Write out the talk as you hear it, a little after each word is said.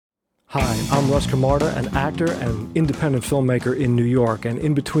Hi, I'm Russ Camarda, an actor and independent filmmaker in New York, and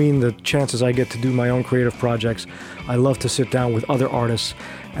in between the chances I get to do my own creative projects, I love to sit down with other artists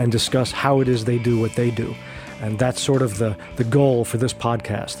and discuss how it is they do what they do. And that's sort of the goal for this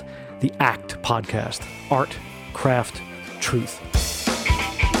podcast, the ACT podcast, Art, Craft, Truth.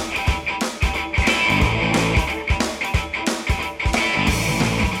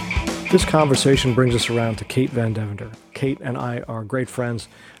 This conversation brings us around to Kate Van Devender. Kate and I are great friends.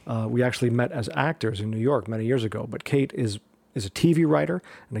 We actually met as actors in New York many years ago, but Kate is a TV writer,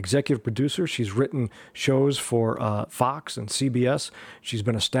 an executive producer. She's written shows for Fox and CBS. She's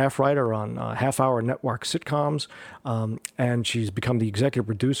been a staff writer on half-hour network sitcoms, and she's become the executive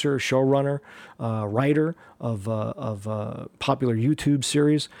producer, showrunner, writer of popular YouTube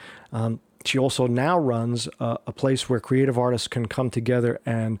series. She also now runs a place where creative artists can come together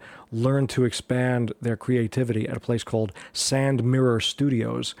and learn to expand their creativity at a place called Sand Mirror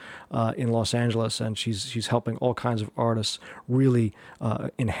Studios in Los Angeles. And she's helping all kinds of artists really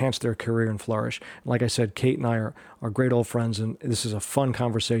enhance their career and flourish. Like I said, Kate and I are great old friends, and this is a fun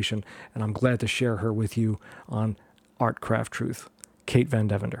conversation, and I'm glad to share her with you on Art, Craft, Truth. Kate Van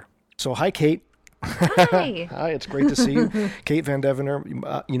Devender. So hi, Kate. Hi. Hi, it's great to see you. Kate Van Devender.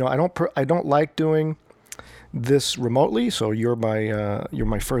 I don't like doing this remotely, so you're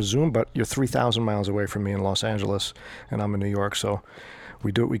my first Zoom, but you're 3,000 miles away from me in Los Angeles, and I'm in New York, so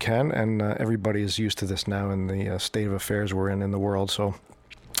we do what we can, and everybody is used to this now in the state of affairs we're in the world, so...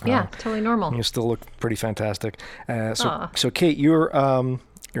 Yeah, totally normal. You still look pretty fantastic. So Kate, you're an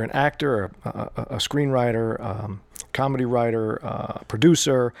actor, a screenwriter, comedy writer,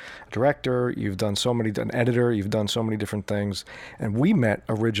 producer, director. You've done an editor. You've done so many different things. And we met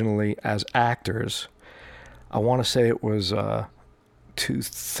originally as actors. I want to say it was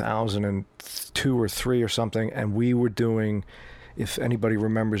 2002 or 3 or something. And we were doing, if anybody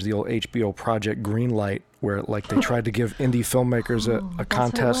remembers the old HBO Project Greenlight, where like they tried to give indie filmmakers a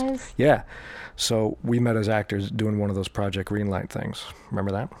contest. What it was? Yeah. So we met as actors doing one of those Project Greenlight things.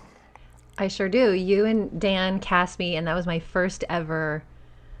 Remember that? I sure do. You and Dan cast me, and that was my first ever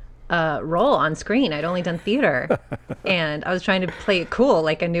role on screen. I'd only done theater, and I was trying to play it cool,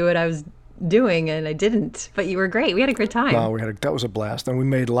 like I knew what I was doing, and I didn't. But you were great. We had a great time. Well, that was a blast, and we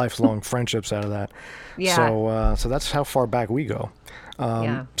made lifelong friendships out of that. Yeah. So that's how far back we go.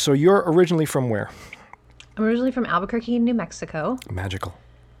 Yeah. So you're originally from where? I'm originally from Albuquerque, New Mexico. Magical.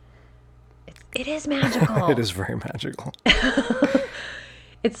 It is magical. It is very magical.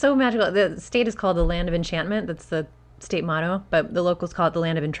 It's so magical. The state is called the Land of Enchantment. That's the state motto. But the locals call it the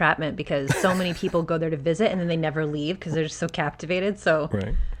Land of Entrapment because so many people go there to visit and then they never leave because they're just so captivated. So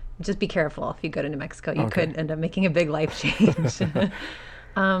right. Just be careful if you go to New Mexico. You could end up making a big life change.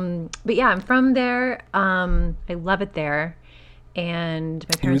 But yeah, I'm from there. I love it there. And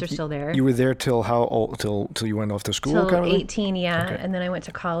my parents are still there. You were there till how old? Till you went off to school? Till kind of 18, yeah. Okay. And then I went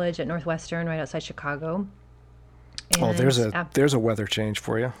to college at Northwestern right outside Chicago. And there's a weather change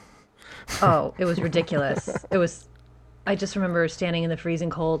for you. Oh, it was ridiculous. I just remember standing in the freezing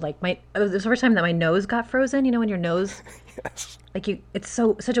cold. Like it was the first time that my nose got frozen. You know, when your nose, yes, it's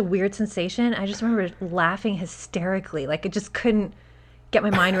such a weird sensation. I just remember laughing hysterically. Like I just couldn't get my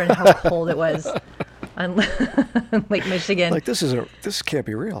mind around how cold it was on Lake Michigan. Like this can't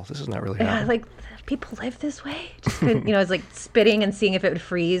be real. This is not really happening. Like people live this way. Just couldn't, I was like spitting and seeing if it would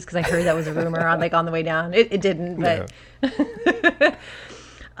freeze because I heard that was a rumor on the way down. It didn't, but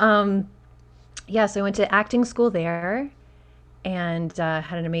yeah. So I went to acting school there, and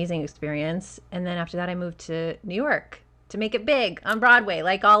had an amazing experience. And then after that, I moved to New York to make it big on Broadway,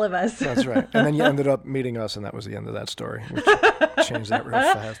 like all of us. That's right. And then you ended up meeting us, and that was the end of that story. We changed that real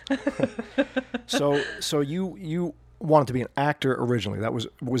fast. So you wanted to be an actor originally.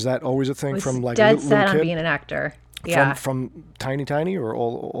 Was that always a thing from like dead little set kid? on being an actor. Yeah. From tiny or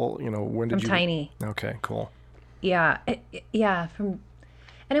all when did you? From tiny. Okay, cool. Yeah. And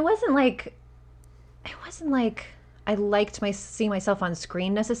it wasn't like I liked seeing myself on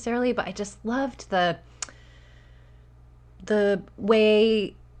screen necessarily, but I just loved the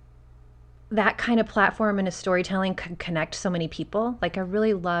way that kind of platform and a storytelling could connect so many people. Like I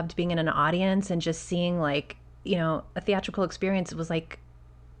really loved being in an audience and just seeing like, a theatrical experience. It was like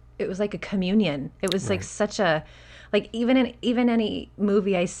a communion. It was like such a, like even any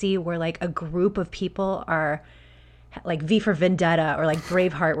movie I see where like a group of people are like V for Vendetta or like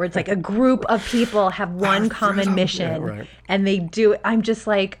Braveheart, where it's like a group of people have one common mission and they do. I'm just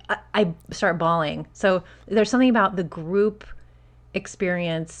like, I start bawling. So there's something about the group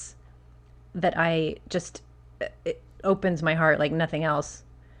experience that it opens my heart like nothing else.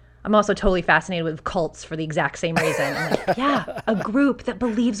 I'm also totally fascinated with cults for the exact same reason. I'm like, yeah, a group that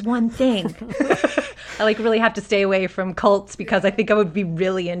believes one thing. I like really have to stay away from cults because I think I would be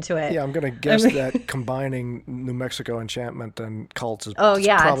really into it. Yeah, I'm going to guess that combining New Mexico enchantment and cults is Oh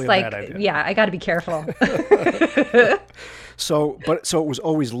yeah, probably it's a like bad idea. yeah, I got to be careful. So it was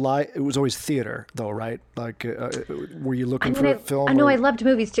always it was always theater though, right? Like, were you looking for a film? I know or- I loved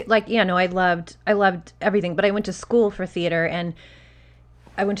movies too. Like yeah, no, I loved everything. But I went to school for theater, and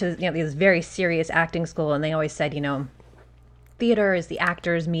I went to this very serious acting school, and they always said theater is the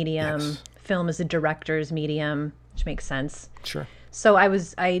actor's medium, Yes. film is the director's medium, which makes sense. Sure. So I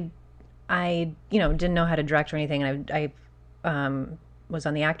didn't know how to direct or anything, and I was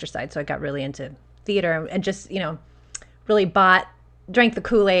on the actor side, so I got really into theater and just really drank the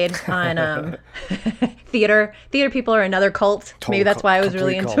Kool-Aid on theater. Theater people are another cult. Maybe that's why I was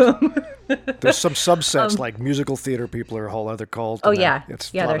really complete into cult. them. There's some subsets like musical theater people are a whole other cult. Oh and yeah,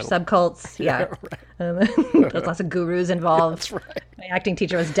 it's yeah, there's subcults. Yeah, there's lots of gurus involved. That's right. My acting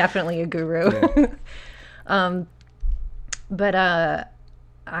teacher was definitely a guru. Yeah. But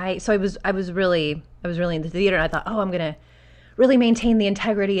I was really into theater, and I thought, oh, I'm gonna really maintain the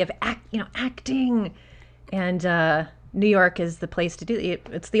integrity of acting, and New York is the place to do it.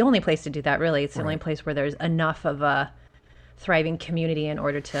 It's the only place to do that, really. It's the only place where there's enough of a thriving community in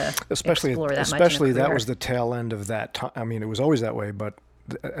order to explore that much. Especially that was the tail end of that time. I mean, it was always that way, but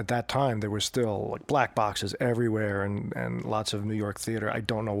at that time there was still like black boxes everywhere and lots of New York theater. I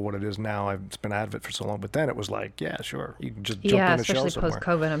don't know what it is now. It's been out of it for so long, but then it was like, yeah, sure, you can just jump in a show especially somewhere.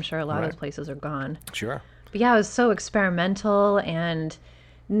 post-COVID. I'm sure a lot of Right. those places are gone. Sure. But yeah, it was so experimental, and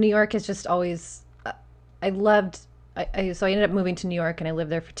New York is just always. I loved. So I ended up moving to New York, and I lived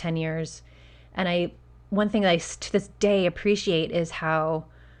there for 10 years. And one thing that I to this day appreciate is how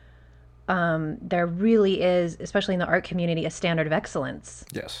there really is, especially in the art community, a standard of excellence.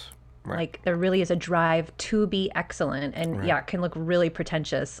 Yes. Right. Like there really is a drive to be excellent, and yeah, it can look really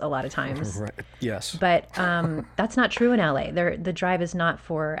pretentious a lot of times. Right. Yes. But that's not true in LA. The drive is not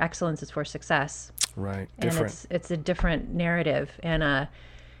for excellence; it's for success. Right. And Different. it's a different narrative, and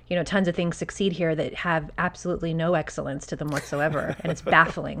tons of things succeed here that have absolutely no excellence to them whatsoever, and it's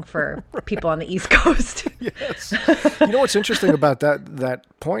baffling for people on the East Coast. Yes. You know what's interesting about that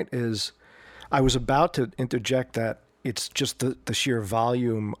point is, I was about to interject that it's just the sheer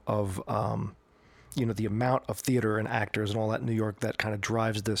volume of the amount of theater and actors and all that in New York that kind of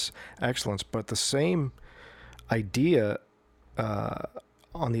drives this excellence. But the same idea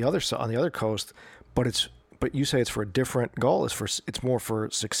on the other side, on the other coast, but you say it's for a different goal. It's more for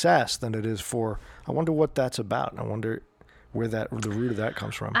success than it is for. I wonder what that's about. I wonder where the root of that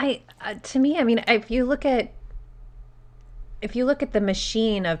comes from. To me, I mean, if you look at the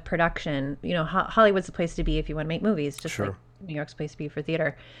machine of production, Hollywood's the place to be if you want to make movies, just Sure. like New York's the place to be for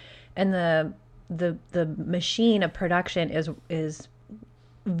theater. And the machine of production is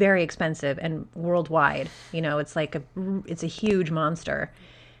very expensive and worldwide. It's like it's a huge monster.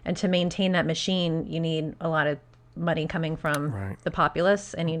 And to maintain that machine, you need a lot of money coming from Right. the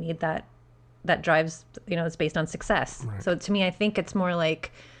populace, and you need that drives, it's based on success. Right. So to me, I think it's more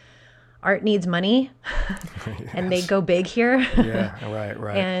like art needs money, and they go big here. Yeah.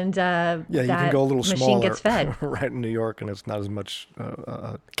 Right. And Yeah, you that can go a little machine smaller, gets fed. right in New York, and it's not as much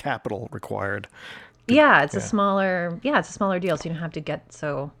capital required. Yeah, it's a smaller deal, so you don't have to get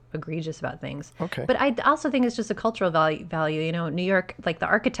so egregious about things. Okay. But I also think it's just a cultural value. New York, like the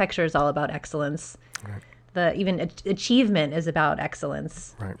architecture is all about excellence. Right. The even achievement is about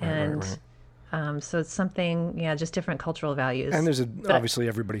excellence. Right. And so it's something, just different cultural values. And there's obviously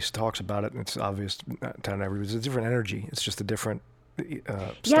everybody talks about it, and it's obvious to everybody. It's a different energy. It's just a different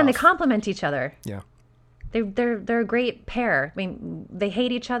yeah, and they complement each other. Yeah. They're a great pair. I mean, they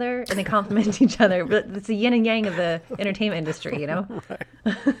hate each other and they complement each other. But it's the yin and yang of the entertainment industry, Right.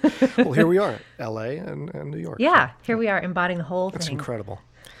 Well, here we are, L.A. and New York. Yeah, here we are embodying the whole That's thing. incredible.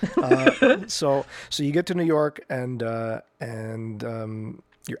 So you get to New York and you're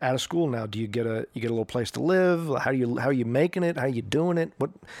out of school now. Do you get a little place to live? How are you making it? How are you doing it?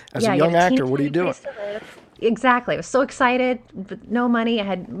 What as a you young had actor, teeny what are you tiny doing? place to live. Exactly. I was so excited, but no money. I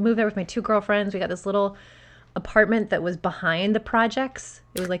had moved there with my two girlfriends. We got this little apartment that was behind the projects.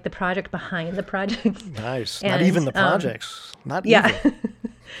 It was like the project behind the projects. Nice. And, Not even the projects. Not Yeah. even.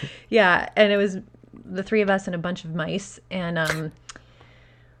 Yeah, and it was the three of us and a bunch of mice. And I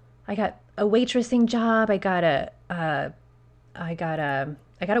got a waitressing job. I got a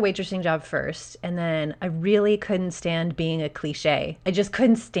waitressing job first, and then I really couldn't stand being a cliche. I just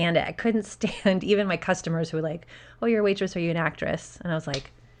couldn't stand it. I couldn't stand even my customers who were like, "Oh, you're a waitress, are you an actress?" And I was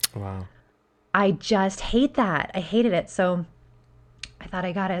like, Wow. I just hate that. I hated it. So I thought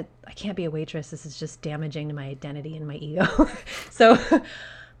I can't be a waitress. This is just damaging to my identity and my ego. So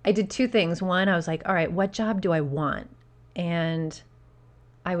I did two things. One, I was like, all right, what job do I want? And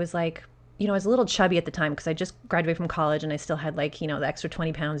I was like, I was a little chubby at the time because I just graduated from college and I still had like, the extra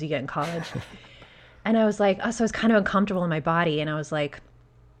 20 pounds you get in college. And I was like, so I was kind of uncomfortable in my body. And I was like,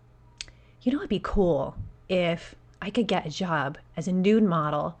 it'd be cool if I could get a job as a nude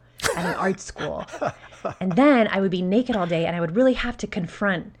model at an art school. And then I would be naked all day and I would really have to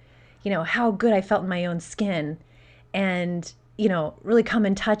confront, how good I felt in my own skin and, really come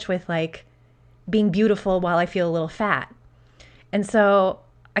in touch with like being beautiful while I feel a little fat. And so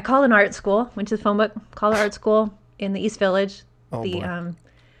I called an art school, went to the phone book, called an art school in the East Village,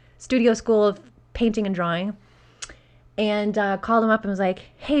 studio school of painting and drawing, and called them up and was like,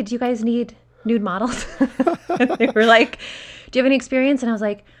 hey, do you guys need nude models? And they were like, do you have any experience? And I was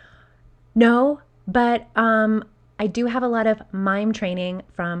like, no, but I do have a lot of mime training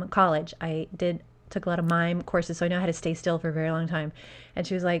from college. I took a lot of mime courses, so I know how to stay still for a very long time. And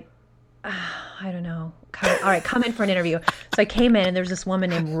she was like, I don't know. All right, come in for an interview. So I came in and there was this woman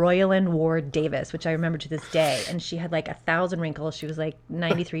named Royalyn Ward Davis, which I remember to this day. And she had like 1,000 wrinkles. She was like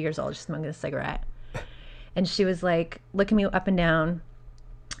 93 years old, just smoking a cigarette. And she was like looking me up and down.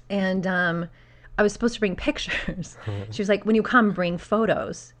 And I was supposed to bring pictures. She was like, when you come, bring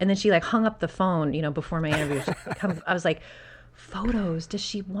photos. And then she like hung up the phone, before my interview. I was like, photos? Does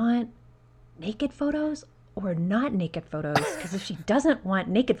she want naked photos or not naked photos? Because if she doesn't want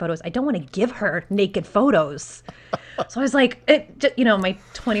naked photos, I don't want to give her naked photos. So I was like, my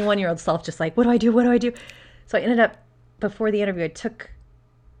 21-year-old self just like, what do I do? What do I do? So I ended up, before the interview, I took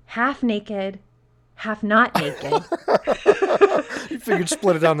half naked, half not naked. You figured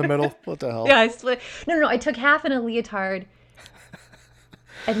split it down the middle. What the hell? Yeah, I split. No. I took half in a leotard.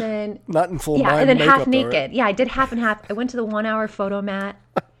 And then not in full and then makeup, half naked. Right? Yeah, I did half and half. I went to the 1-hour photo mat.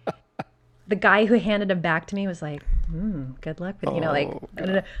 The guy who handed him back to me was like, good luck with,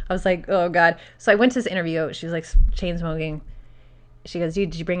 I was like, oh God. So I went to this interview. She was like chain smoking. She goes,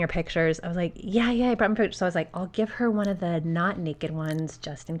 did you bring your pictures? I was like, yeah, I brought my pictures. So I was like, I'll give her one of the not naked ones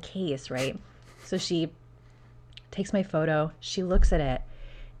just in case, right? So she takes my photo. She looks at it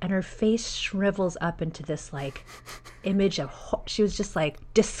and her face shrivels up into this like image of, she was just like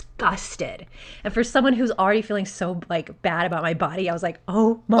disgusted. And for someone who's already feeling so like bad about my body, I was like,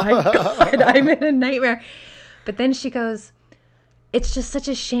 oh my God, I'm in a nightmare. But then she goes, it's just such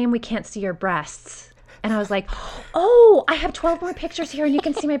a shame we can't see your breasts. And I was like, oh, I have 12 more pictures here and you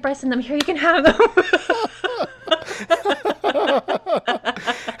can see my breasts in them. Here, you can have them.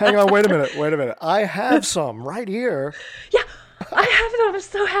 Hang on, wait a minute. I have some right here. Yeah, I have them. I'm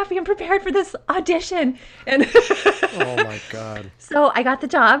so happy and prepared for this audition. And oh my God. So I got the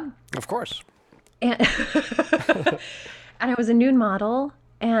job. Of course. And, and I was a nude model.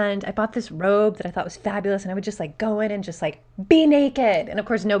 And I bought this robe that I thought was fabulous. And I would just like go in and just like be naked. And of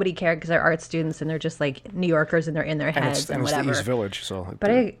course, nobody cared because they're art students and they're just like New Yorkers and they're in their heads and whatever. It's the East Village. So.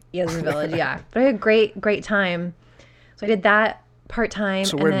 But East Village, yeah. But I had a great time. So I did that part-time.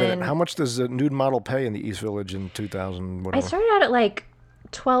 So wait a minute. How much does a nude model pay in the East Village in 2000, whatever? I started out at like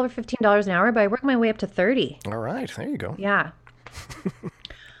 $12 or $15 an hour, but I worked my way up to 30. All right. There you go. Yeah.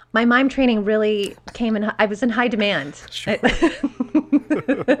 My mime training really came in. I was in high demand. Sure.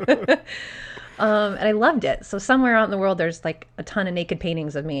 And I loved it. So somewhere out in the world, there's like a ton of naked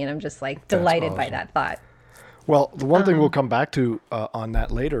paintings of me, and I'm just like delighted by that thought. Well, the one thing we'll come back to on that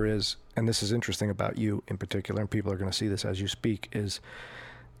later is, and this is interesting about you in particular, and people are going to see this as you speak, is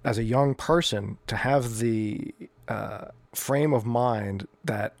as a young person to have the frame of mind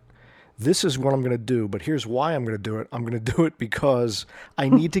that this is what I'm going to do, but here's why I'm going to do it. I'm going to do it because I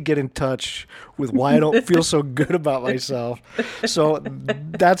need to get in touch with why I don't feel so good about myself. So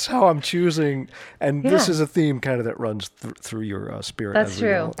that's how I'm choosing. And this is a theme kind of that runs through your spirit. That's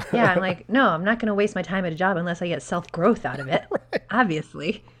true. Yeah. I'm like, no, I'm not going to waste my time at a job unless I get self-growth out of it. Right.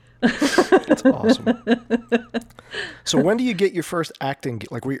 Obviously. That's awesome. So when do you get your first acting,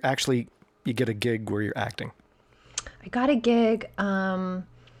 like where you get a gig where you're acting? I got a gig.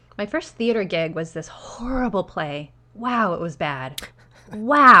 My first theater gig was this horrible play. Wow, it was bad.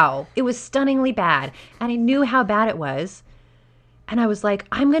 Wow, it was stunningly bad. And I knew how bad it was. And I was like,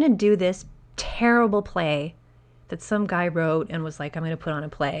 I'm going to do this terrible play that some guy wrote and was like, I'm going to put on a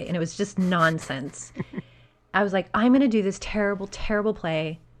play. And it was just nonsense. I was like, I'm going to do this terrible, terrible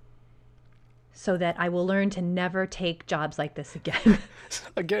play so that I will learn to never take jobs like this again.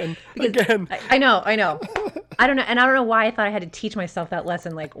 Again. I know. I don't know. And I don't know why I thought I had to teach myself that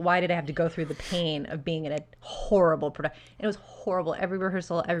lesson. Like, why did I have to go through the pain of being in a horrible production? And it was horrible. Every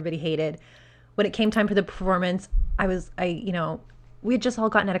rehearsal, everybody hated. When it came time for the performance, I we had just all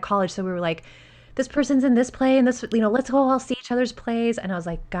gotten out of college, so we were like, this person's in this play and this, let's go all see each other's plays. And I was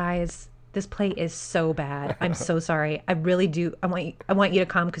like, guys, this play is so bad. I'm so sorry. I really do. I want you to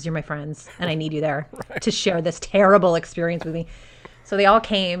come because you're my friends and I need you there to share this terrible experience with me. So they all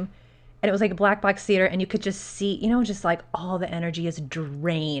came, and it was like a black box theater, and you could just see, just like all the energy is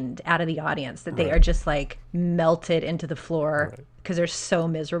drained out of the audience, that they are just like melted into the floor because they're so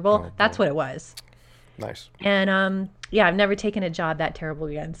miserable. That's what it was. Nice. And yeah, I've never taken a job that terrible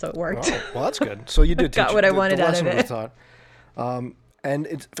again, so it worked. Oh, well, that's good. So you did got what I wanted out of it. Taught. And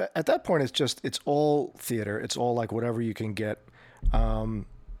it's, at that point, it's all theater. It's all like whatever you can get.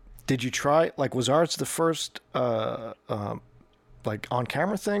 Did you try, like, was ours the first like on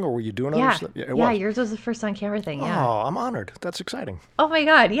camera thing, or were you doing other stuff? Yeah, yours was the first on camera thing. Yeah. Oh, I'm honored. That's exciting. Oh my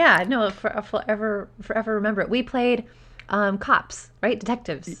God. Yeah. No, forever remember it. We played cops, right?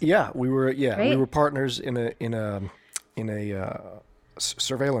 Detectives. Yeah, we were. Yeah, right? We were partners in a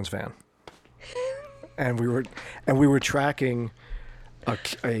surveillance van, and we were tracking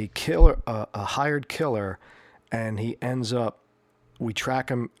a killer, a hired killer, and he ends up. We track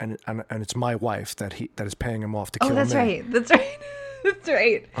him, and it's my wife that is paying him off to kill me. Oh, that's right. That's right. That's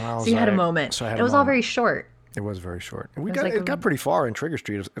right. So you had a moment. So it was all very short. It was very short. And it got pretty far in Trigger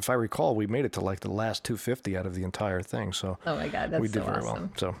Street. If I recall, we made it to like the last 250 out of the entire thing. So oh my God, that's we did so very awesome.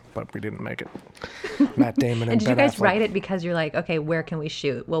 well. So, but we didn't make it. Matt Damon and did Ben you guys Affleck. write it because you're like, okay, where can we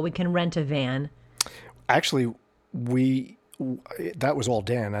shoot? Well, we can rent a van. Actually, that was all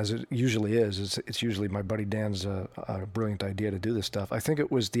Dan, as it usually is. It's usually my buddy Dan's a brilliant idea to do this stuff. I think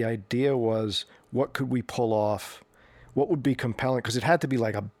the idea was, what could we pull off? What would be compelling? Because it had to be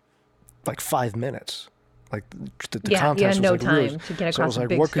like 5 minutes. Like the contest you had no was like time really, to get so it across was a like,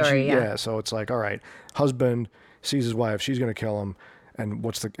 big what could story. you? Yeah. So it's like, all right, husband sees his wife, she's going to kill him, and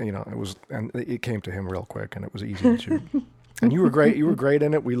what's the it came to him real quick, and it was easy to shoot. And you were great. You were great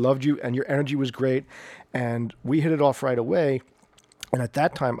in it. We loved you, and your energy was great, and we hit it off right away. And at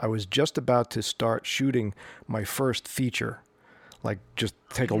that time, I was just about to start shooting my first feature, like just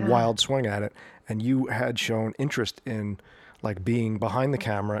take a wild swing at it. And you had shown interest in like being behind the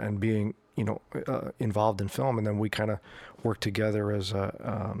camera and being, involved in film. And then we kind of worked together as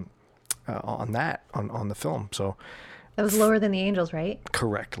on the film. So that was Lower Than the Angels, right?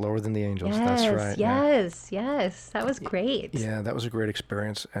 correct, Lower Than the Angels. Yes, That's right. yes. That was great. Yeah, that was a great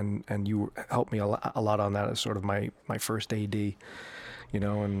experience, and you helped me a lot on that as sort of my first AD.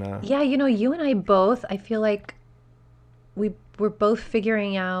 And Yeah, you and I both, I feel like we were both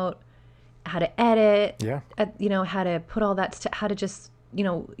figuring out how to edit, how to put all that, how to just,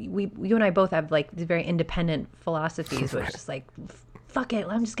 you and I both have like these very independent philosophies, which is like, fuck it,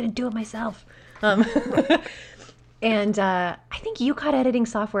 I'm just going to do it myself. And I think you caught editing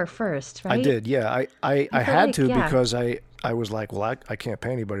software first, right? I did, yeah. I had to because I was like, well, I can't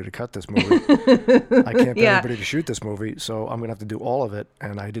pay anybody to cut this movie. I can't pay anybody to shoot this movie, so I'm going to have to do all of it.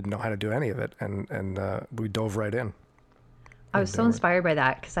 And I didn't know how to do any of it. And we dove right in. I was so inspired by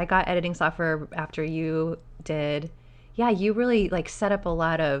that because I got editing software after you did. Yeah, you really like set up a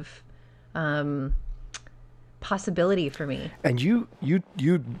lot of possibility for me. And you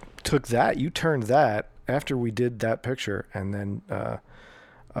took that, you turned that after we did that picture, and then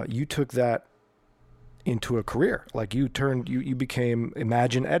you took that into a career. Like you became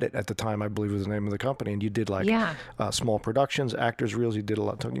Imagine Edit at the time, I believe was the name of the company, and you did like small productions, actors reels. You did a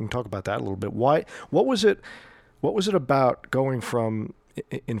lot. You can talk about that a little bit. What was it about going from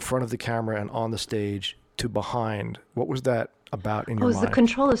in front of the camera and on the stage to behind? What was that about in your mind? The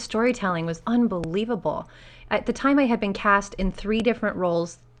control of storytelling was unbelievable. At the time, I had been cast in 3 different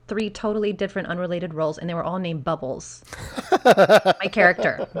roles, 3 totally different unrelated roles, and they were all named Bubbles. My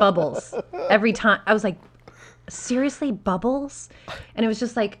character, Bubbles. Every time I was like, seriously, Bubbles? And it was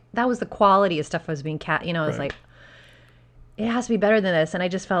just like, that was the quality of stuff I was being cast. I was like, it has to be better than this. And I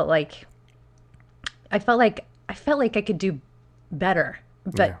just felt like I could do better.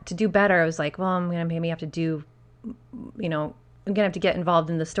 But to do better, I was like, well, I'm going to maybe have to do, I'm going to have to get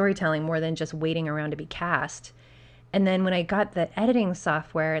involved in the storytelling more than just waiting around to be cast. And then when I got the editing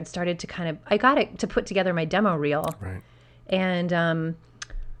software and started to I got it to put together my demo reel. Right. And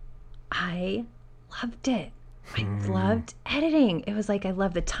I loved it. I loved editing. It was like, I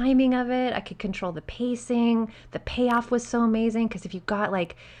loved the timing of it. I could control the pacing. The payoff was so amazing because if you got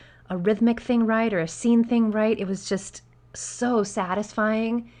like a rhythmic thing right or a scene thing right, it was just so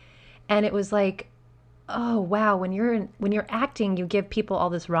satisfying. And it was like, oh wow, when you're acting, you give people all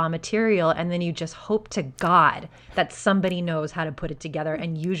this raw material and then you just hope to God that somebody knows how to put it together,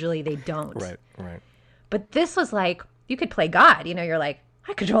 and usually they don't. Right. But this was like, you could play God, you're like,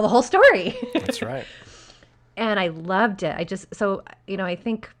 I control the whole story. That's right. and I loved it. I just, so, I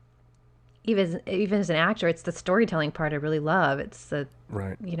think even as an actor, it's the storytelling part I really love. It's the,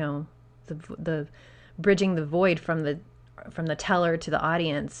 Right. the bridging the void from the teller to the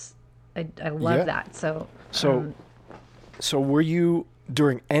audience. I love Yeah. that. So, So, so were you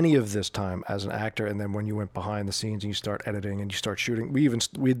during any of this time as an actor, and then when you went behind the scenes and you start editing and you start shooting,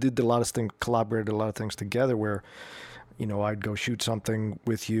 we did a lot of things, collaborated a lot of things together where, I'd go shoot something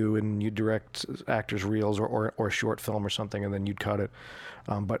with you and you direct actors' reels or a short film or something, and then you'd cut it.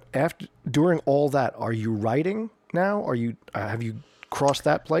 But during all that, are you writing now? Have you crossed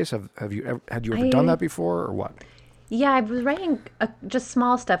that place? Had you ever done that before, or what? yeah, I was writing just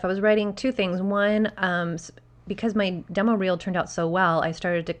small stuff. I was writing two things. One, because my demo reel turned out so well, I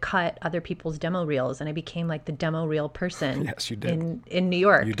started to cut other people's demo reels, and I became like the demo reel person. Yes, you did. In New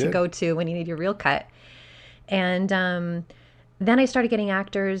York You to did. go to when you need your reel cut. And then I started getting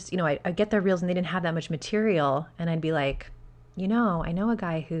actors, I'd get their reels and they didn't have that much material. And I'd be like, I know a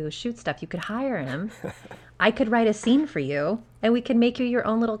guy who shoots stuff. You could hire him. I could write a scene for you and we could make you your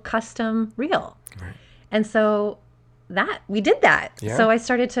own little custom reel. Right. And so we did that. Yeah. So I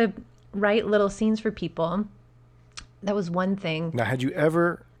started to write little scenes for people. That was one thing. Now, had you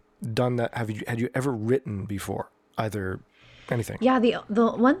ever done that? Had you ever written before? Either anything? Yeah, the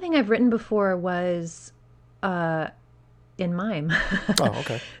one thing I've written before was in mime. Oh,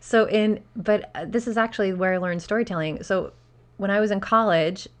 okay. But this is actually where I learned storytelling. So when I was in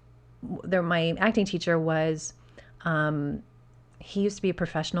college, my acting teacher was, he used to be a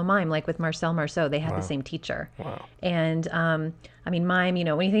professional mime, like with Marcel Marceau. They had the same teacher. Wow. And mime,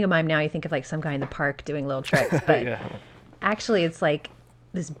 when you think of mime now, you think of like some guy in the park doing little tricks. But Yeah. actually, it's like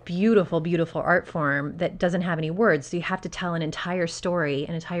this beautiful, beautiful art form that doesn't have any words. So you have to tell an entire story,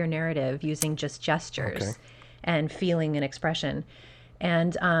 an entire narrative using just gestures and feeling and expression.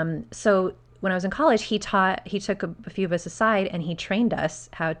 And so when I was in college, he took a few of us aside and he trained us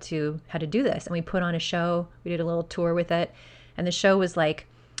how to do this. And we put on a show. We did a little tour with it. And the show was like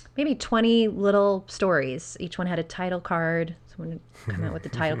maybe 20 little stories. Each one had a title card. Someone would come out with the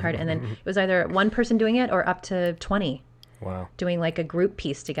title card. And then it was either one person doing it or up to 20 Wow. doing like a group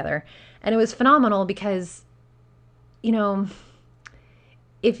piece together. And it was phenomenal because,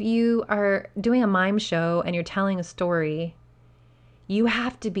 if you are doing a mime show and you're telling a story, you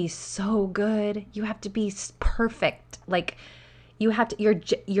have to be so good. You have to be perfect. Like you have to,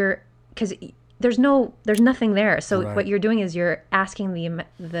 you're, because there's nothing there. So Right. what you're doing is you're asking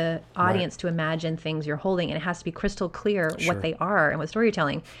the audience to imagine things you're holding, and it has to be crystal clear Sure. what they are and what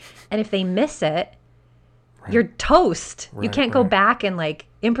storytelling. And if they miss it, you're toast. You Right, can't go right. back and like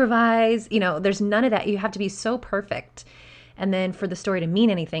improvise. There's none of that. You have to be so perfect. And then for the story to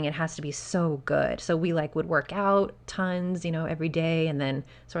mean anything, it has to be so good. So we would work out tons, every day. And then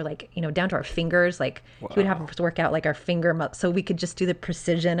sort of down to our fingers, like he would have us work out like our finger, so we could just do the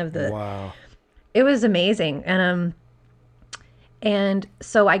precision of the, Wow. it was amazing. And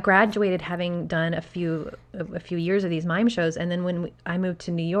so I graduated having done a few years of these mime shows. And then when I moved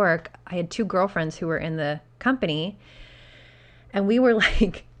to New York, I had two girlfriends who were in the company. And we were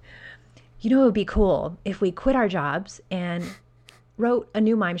like, it would be cool if we quit our jobs and wrote a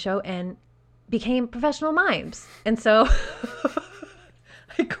new mime show and became professional mimes. And so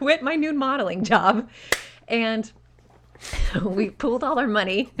I quit my nude modeling job and we pooled all our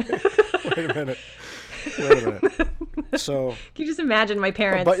money. Wait a minute. So, Can you just imagine my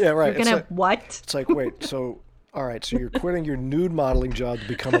parents? But yeah, right. You're gonna what? It's like, wait, so, all right, so you're quitting your nude modeling job to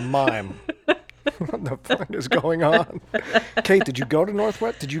become a mime. What the fuck is going on? Kate, did you go to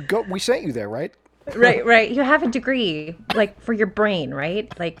Northwest? Did you go? We sent you there, right? Right. You have a degree, like for your brain,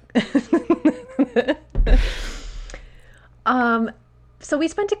 right? Like, so we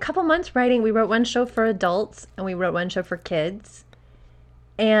spent a couple months writing. We wrote one show for adults and we wrote one show for kids,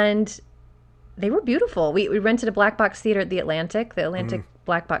 and they were beautiful. We rented a black box theater at the Atlantic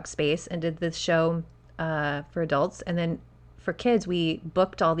Black Box Space, and did this show for adults, and then for kids, we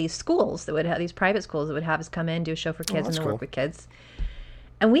booked all these schools that would have these private schools that would have us come in, do a show for kids, and that's then cool. work with kids.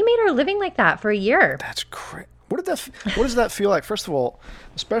 And we made our living like that for a year. That's great. What does that feel like? First of all,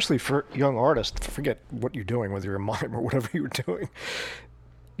 especially for young artists, forget what you're doing, whether you're a mime or whatever you were doing.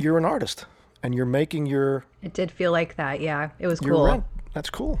 You're an artist, and you're making your It did feel like that. Yeah, it was cool. rent.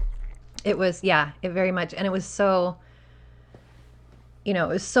 That's cool. It was, yeah, it very much. And it was so, it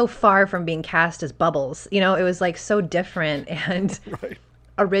was so far from being cast as Bubbles. It was like so different and Right.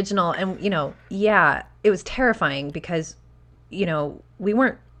 original. And, yeah, it was terrifying because, we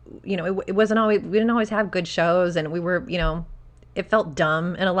weren't, it wasn't always, we didn't always have good shows, and we were, it felt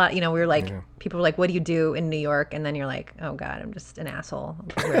dumb. And a lot, we were like, Yeah. people were like, what do you do in New York? And then you're like, oh God, I'm just an asshole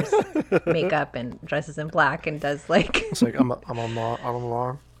who wears makeup and dresses in black and does like, It's like I'm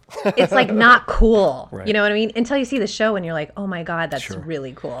along. it's like not cool. Right. You know what I mean? Until you see the show and you're like, oh my God, that's Sure.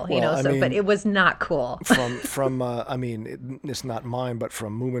 really cool. Well, I but mean, it was not cool. From I mean, it's not mine, but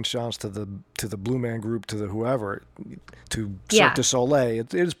from Moominshans to the Blue Man Group to the whoever to Yeah. Cirque du Soleil,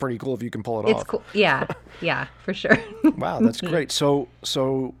 it is pretty cool if you can pull it It's off. cool. Yeah. Yeah, for sure. Wow, that's great. So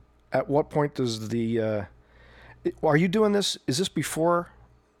at what point does are you doing this? Is this before?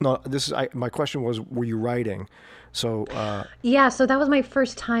 No, my question was, were you writing? So Yeah, so that was my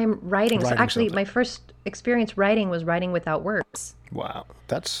first time writing. So Writing actually, something. my first experience writing was writing without words. wow,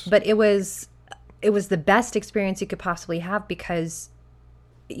 that's But it was the best experience you could possibly have because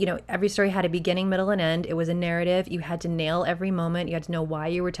every story had a beginning, middle, and end. It was a narrative. You had to nail every moment. You had to know why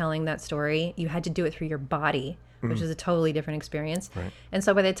you were telling that story. You had to do it through your body, which is a totally different experience. Right. And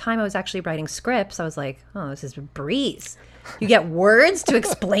so by the time I was actually writing scripts, I was like, oh, this is a breeze. You get words to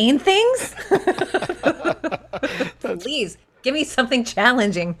explain things? Please, give me something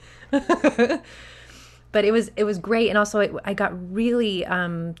challenging. But it was great, and also I got really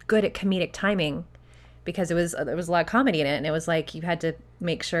good at comedic timing because there was a lot of comedy in it, and it was like you had to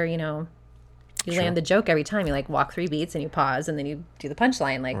make sure you land the joke every time. You like walk 3 beats and you pause, and then you do the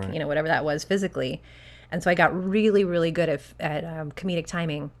punchline, like Right. whatever that was physically. And so I got really really good at comedic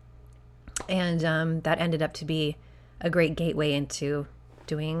timing, and that ended up to be a great gateway into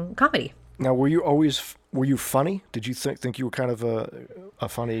doing comedy. Now, were you funny? Did you think you were kind of a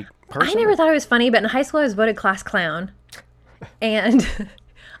funny person? I never thought I was funny, but in high school I was voted class clown. And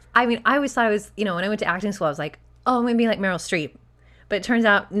I mean, I always thought I was, when I went to acting school, I was like, oh, I'm going to be like Meryl Streep. But it turns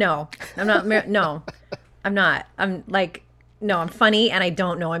out, no, I'm not. No, I'm not. I'm like, no, I'm funny and I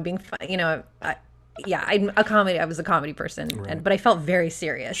don't know I'm being funny. I was a comedy person, but I felt very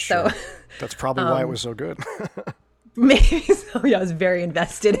serious. Sure. So That's probably why it was so good. maybe so. Yeah, I was very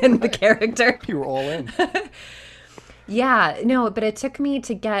invested in the character. You were all in. Yeah, no, but it took me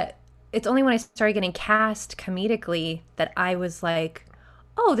it's only when I started getting cast comedically that I was like,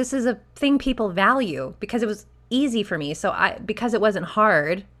 oh, this is a thing people value because it was easy for me. So because it wasn't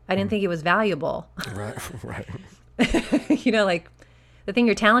hard, I didn't think it was valuable. Right, right. Like the thing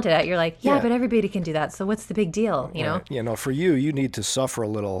you're talented at, you're like, yeah, Yeah. but everybody can do that. So what's the big deal, Right. Yeah, no, for you need to suffer a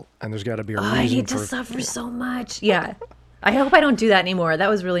little, and there's got to be a reason I need to for. suffer so much. Yeah. I hope I don't do that anymore. That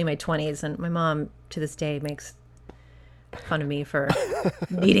was really my 20s. And my mom to this day makes fun of me for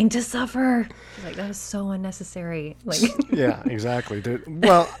needing to suffer. She's like, that was so unnecessary. Like, Yeah, exactly.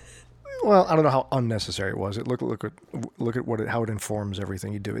 Well, I don't know how unnecessary it was. Look at how it informs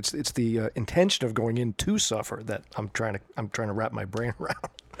everything you do. It's the intention of going in to suffer that I'm trying to wrap my brain around.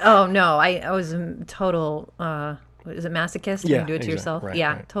 oh no, I was a total, is it masochist? Yeah, You do it to exactly. yourself? Right,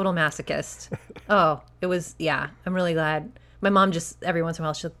 Yeah, right. total masochist. Oh, it was, yeah, I'm really glad. My mom just, every once in a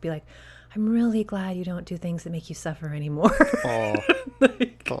while, she'll be like, I'm really glad you don't do things that make you suffer anymore. Oh,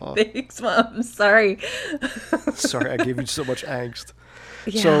 Thanks, Mom. Sorry. sorry, I gave you so much angst.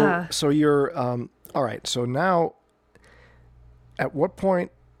 Yeah. So you're all right. So now, at what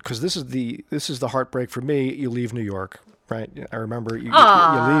point? Because this is the heartbreak for me. You leave New York, right? I remember you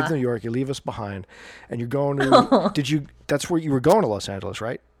leave New York. You leave us behind, and you're going to. Did you? That's where you were going to Los Angeles,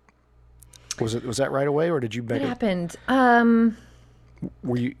 right? Was that right away, or did you make What it? happened?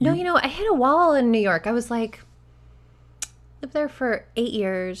 Were you? No, I hit a wall in New York. I was like, lived there for 8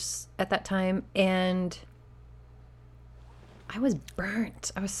 years at that time, and I was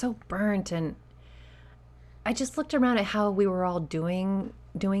burnt. I was so burnt, and I just looked around at how we were all doing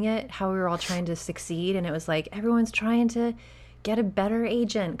it, how we were all trying to succeed, and it was like everyone's trying to get a better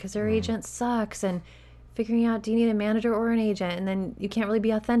agent because their agent sucks, and figuring out, do you need a manager or an agent? And then you can't really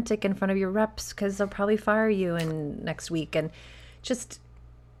be authentic in front of your reps because they'll probably fire you in next week, and just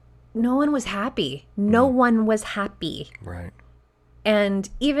no one was happy. No one was happy. Right. And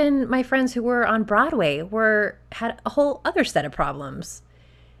even my friends who were on Broadway had a whole other set of problems.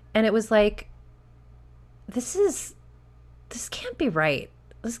 And it was like, this can't be right.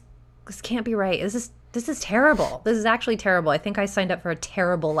 This can't be right. This is terrible. This is actually terrible. I think I signed up for a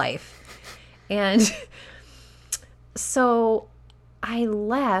terrible life. And so I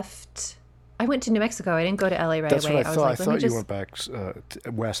left. I went to New Mexico. I didn't go to LA right That's away. what I was thought. like, I let me thought you just- went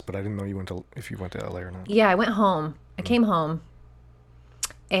back west, but I didn't know if you went to LA or not. Yeah, I went home. I came home.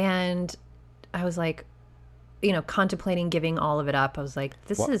 And I was like, contemplating giving all of it up. I was like,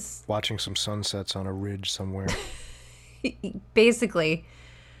 this is Watching some sunsets on a ridge somewhere. basically,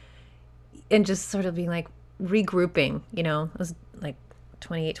 and just sort of being like regrouping, I was like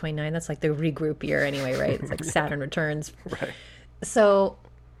 28, 29. That's like the regroup year anyway, right? It's like Saturn returns. Right. So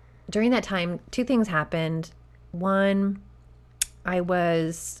during that time, two things happened. One, I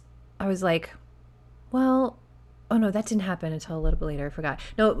was like, well, oh no, that didn't happen until a little bit later. I forgot.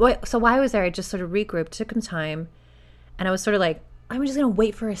 No, so while I was there, I just sort of regrouped, took some time, and I was sort of like, I'm just gonna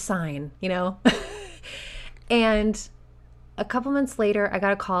wait for a sign, you know. And a couple months later, I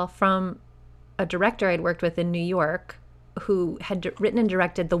got a call from a director I'd worked with in New York who had written and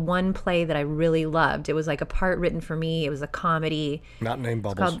directed the one play that I really loved. It was like a part written for me. It was a comedy. Not named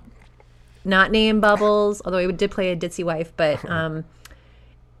Bubbles. Called Not Named Bubbles, although I did play a ditzy wife, but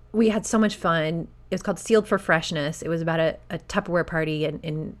we had so much fun. It was called Sealed for Freshness. It was about a Tupperware party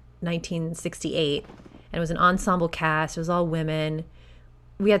in 1968. And it was an ensemble cast. It was all women.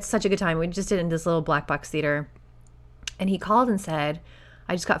 We had such a good time. We just did it in this little black box theater. And he called and said,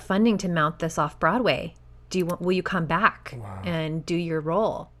 I just got funding to mount this off Broadway. Will you come back and do your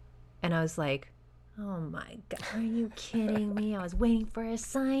role? And I was like, oh my God, are you kidding me? I was waiting for a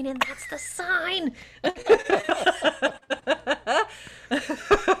sign and that's the sign.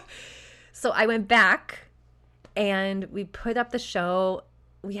 So I went back and we put up the show.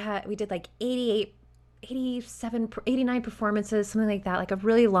 We did like 88, 87, 89 performances, something like that, like a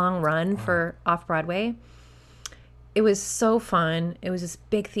really long run for off Broadway. It was so fun. It was this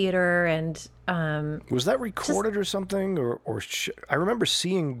big theater, and was that recorded or something, or I remember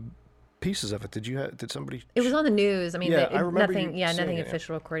seeing pieces of it. Did somebody? It was on the news. I mean, I remember nothing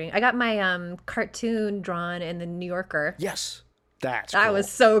official recording. I got my cartoon drawn in the New Yorker. Yes, that cool.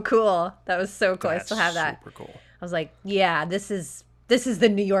 Was so cool. That was so cool. That's I still have that. Super cool. I was like, yeah, this is the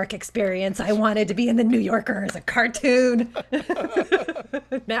New York experience. I wanted to be in the New Yorker as a cartoon.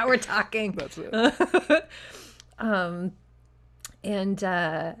 Now we're talking. That's it.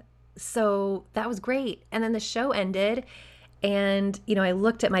 So that was great. And then the show ended, and, you know, I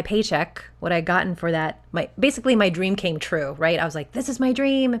looked at my paycheck, what I gotten for that. Basically my dream came true, right? I was like, this is my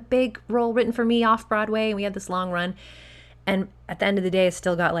dream, a big role written for me off Broadway. And we had this long run. And at the end of the day, I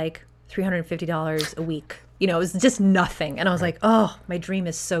still got like $350 a week. You know, it was just nothing. And I was like, oh, my dream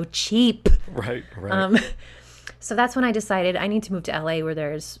is so cheap. Right. So that's when I decided I need to move to LA where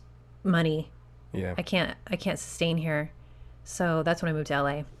there's money. Yeah. I can't sustain here. So that's when I moved to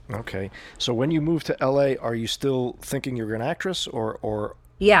LA. Okay. So when you moved to LA, are you still thinking you're an actress or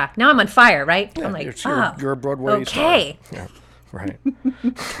Yeah, now I'm on fire, right? Yeah, I'm like, you're a Broadway okay. star. Yeah. Right.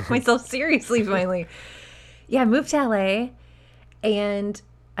 Take myself seriously finally. Yeah, I moved to LA, and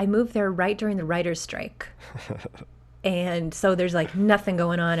I moved there right during the writer's strike. And so there's like nothing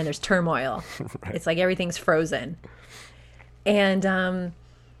going on, and there's turmoil. Right. It's like everything's frozen. And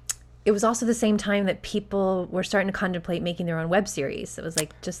it was also the same time that people were starting to contemplate making their own web series. It was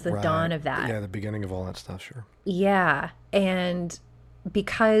like just the dawn of that. Yeah, the beginning of all that stuff, sure. Yeah. And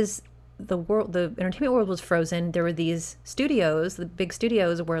because the entertainment world was frozen, there were these studios, the big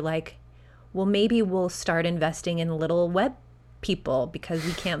studios were like, well, maybe we'll start investing in little web people because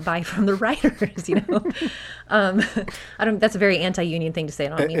we can't buy from the writers, you know? That's a very anti-union thing to say.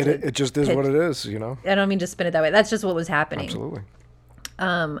 I don't mean it just is what it is, you know? I don't mean to spin it that way. That's just what was happening. Absolutely.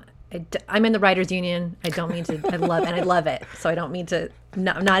 I'm in the writers union. I don't mean to, I love it. So I don't mean to, I'm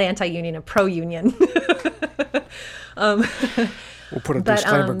not anti-union, I'm pro-union. We'll put a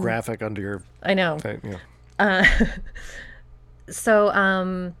disclaimer graphic under your. I know. Yeah. So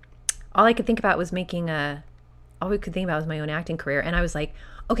all I could think about was all we could think about was my own acting career. And I was like,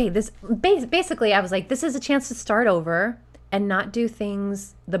 okay, basically I was like, this is a chance to start over and not do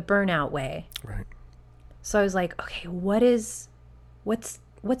things the burnout way. Right. So I was like, okay, what's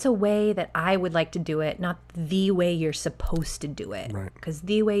a way that I would like to do it, not the way you're supposed to do it. Right. Because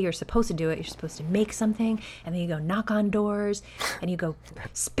the way you're supposed to do it, you're supposed to make something, and then you go knock on doors, and you go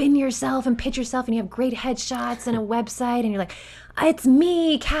spin yourself and pitch yourself, and you have great headshots and a website, and you're like, it's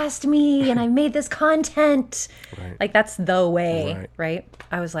me, cast me, and I made this content. Right. Like, that's the way, right?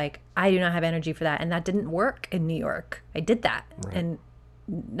 I was like, I do not have energy for that, and that didn't work in New York. I did that, and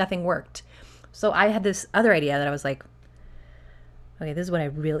nothing worked. So I had this other idea that I was like, okay, this is what I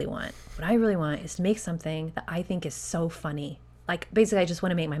really want. What I really want is to make something that I think is so funny. Like, basically, I just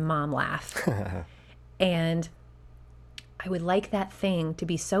want to make my mom laugh. And I would like that thing to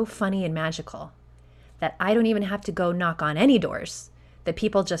be so funny and magical that I don't even have to go knock on any doors, that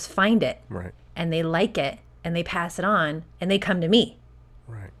people just find it. Right. And they like it, and they pass it on, and they come to me.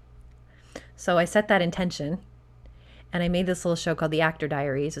 Right. So I set that intention. And I made this little show called The Actor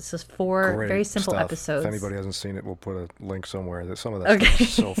Diaries. It's just 4 very simple episodes. If anybody hasn't seen it, we'll put a link somewhere. Some of that stuff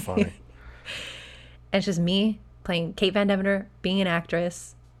is so funny. And it's just me playing Kate Van Deventer, being an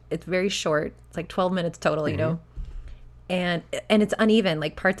actress. It's very short. It's like 12 minutes total, you know? And it's uneven.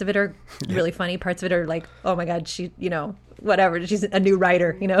 Like, parts of it are really funny. Parts of it are like, oh my God, she, you know, whatever. She's a new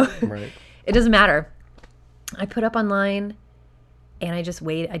writer, you know. Right. It doesn't matter. I put up online, and I just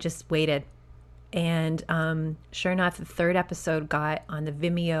waited, and sure enough, the third episode got on the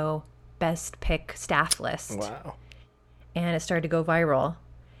Vimeo Best Pick staff list. Wow. And it started to go viral,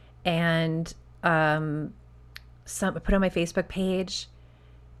 and I put it on my Facebook page,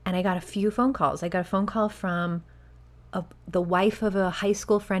 and I got a few phone calls. I got a phone call from the wife of a high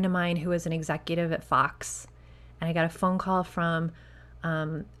school friend of mine who was an executive at Fox, and I got a phone call from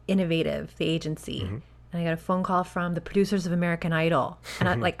Innovative, the agency, and I got a phone call from the producers of American Idol, and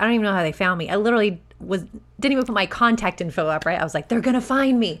I don't even know how they found me. I literally didn't even put my contact info up, right? I was like, they're gonna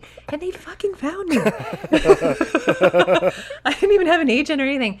find me, and they fucking found me. I didn't even have an agent or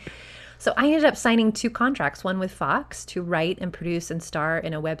anything. So I ended up signing 2 contracts, one with Fox to write and produce and star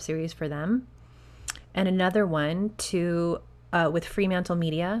in a web series for them, and another one with Fremantle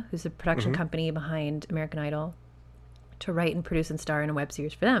Media, who's the production company behind American Idol, to write and produce and star in a web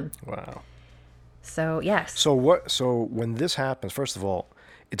series for them. Wow. So yes. So when this happens, first of all,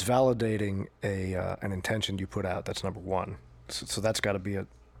 it's validating an intention you put out. That's number one. So that's got to be a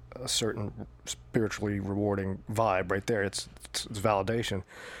certain spiritually rewarding vibe right there. It's validation.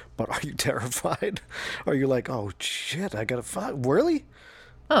 But are you terrified? Are you like, oh shit, I got to fight? Really?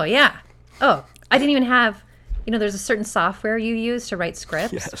 Oh yeah. Oh, I didn't even have. There's a certain software you use to write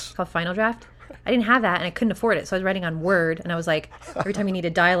scripts. Yes. Called Final Draft. I didn't have that, and I couldn't afford it, so I was writing on Word, and I was like, every time you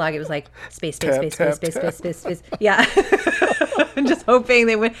needed dialogue, it was like space. Yeah. I'm just hoping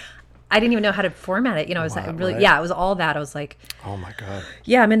they would. I didn't even know how to format it. It was Wow, really, right. yeah, it was all that. I was like, Oh my God.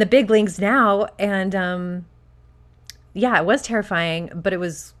 yeah, I'm in the big leagues now, and yeah, it was terrifying, but it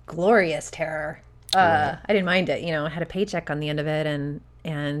was glorious terror. Right. I didn't mind it. I had a paycheck on the end of it,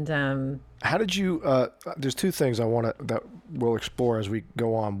 and How did you? There's 2 things that we'll explore as we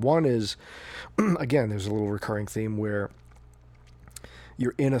go on. One is, again, there's a little recurring theme where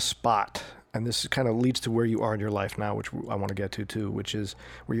you're in a spot, and this kind of leads to where you are in your life now, which I want to get to too, which is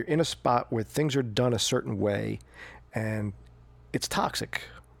where you're in a spot where things are done a certain way, and it's toxic.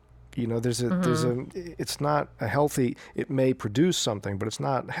 There's a it's not a healthy. It may produce something, but it's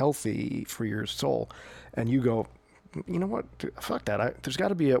not healthy for your soul, and you go, you know what? Fuck that. There's got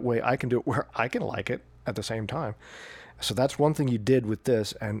to be a way I can do it where I can like it at the same time. So that's one thing you did with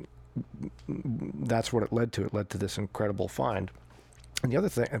this, and that's what it led to. It led to this incredible find. And the other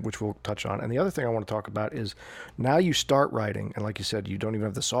thing, which we'll touch on, and the other thing I want to talk about is now you start writing, and like you said, you don't even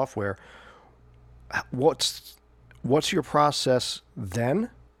have the software. What's your process then,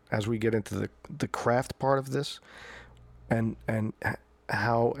 as we get into the craft part of this, and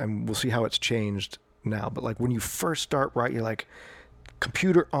how, and we'll see how it's changed now, but like when you first start writing, you're like,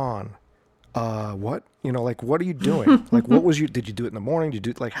 computer on, what? What are you doing? Like, did you do it in the morning?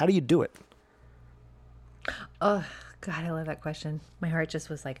 How do you do it? oh God, I love that question. My heart just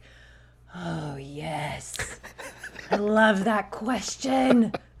was like, oh yes, I love that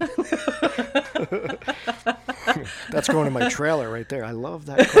question. That's going in my trailer right there. I love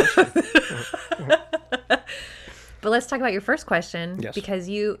that question. But let's talk about your first question, Yes. because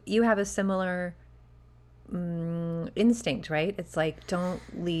you have a similar instinct, right? It's like, don't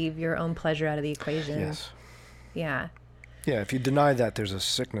leave your own pleasure out of the equation. Yes. Yeah. Yeah, if you deny that, there's a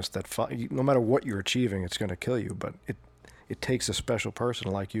sickness that no matter what you're achieving, it's going to kill you. But it takes a special person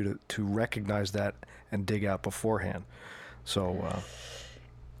like you to recognize that and dig out beforehand. So,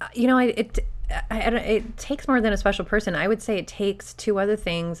 it takes more than a special person. I would say it takes 2 other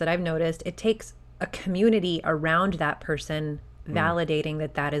things that I've noticed. It takes a community around that person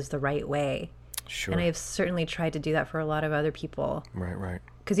validating that is the right way. sure. And I have certainly tried to do that for a lot of other people. Right.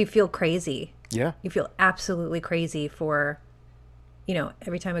 Because you feel crazy. Yeah. You feel absolutely crazy for,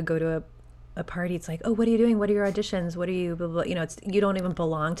 every time I go to a party, it's like, oh, what are you doing? What are your auditions? What are you, blah, blah, blah. You don't even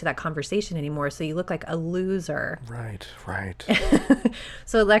belong to that conversation anymore. So you look like a loser. Right.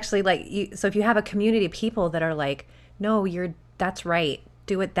 So actually, so if you have a community of people that are like, no, that's right.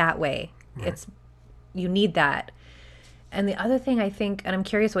 Do it that way. Right. You need that. And the other thing I think, and I'm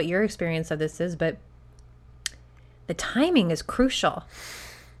curious what your experience of this is, but the timing is crucial.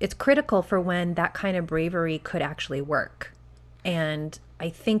 It's critical for when that kind of bravery could actually work. And I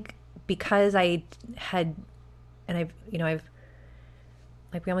think because I had, and I've,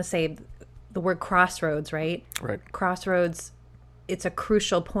 like we almost say the word crossroads, right? Right. Crossroads, it's a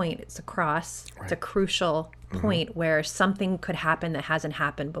crucial point. It's a cross. Right. It's a crucial point where something could happen that hasn't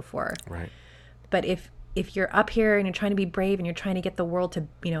happened before. Right. But if you're up here and you're trying to be brave and you're trying to get the world to,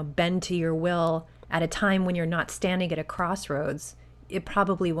 bend to your will at a time when you're not standing at a crossroads, it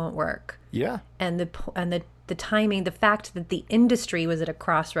probably won't work. Yeah. And the timing, the fact that the industry was at a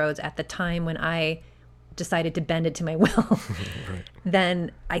crossroads at the time when I decided to bend it to my will, Right.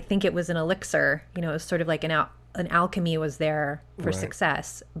 then I think it was an elixir. You know, it was sort of like an alchemy was there for Right.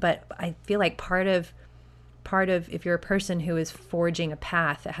 success. But I feel like part of if you're a person who is forging a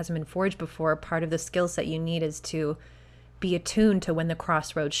path that hasn't been forged before, part of the skill set you need is to be attuned to when the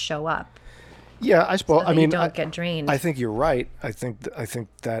crossroads show up, Yeah, I suppose. so that you don't get drained. I think you're right. I think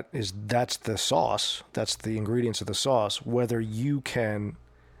that's the sauce. That's the ingredients of the sauce. Whether you can,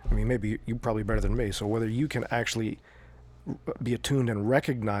 I mean, maybe you're probably better than me. So whether you can actually be attuned and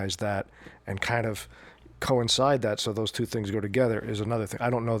recognize that and kind of coincide that, so those two things go together, is another thing. I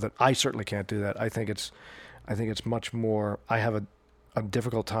don't know that I certainly can't do that. I think it's much more. I have a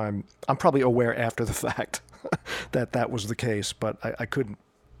difficult time. I'm probably aware after the fact that was the case, but I couldn't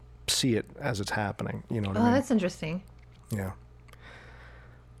see it as it's happening. You know what I mean? That's interesting. Yeah.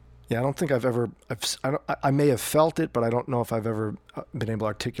 Yeah, I don't think I may have felt it, but I don't know if I've ever been able to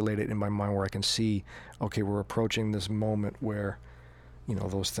articulate it in my mind where I can see, okay, we're approaching this moment where, you know,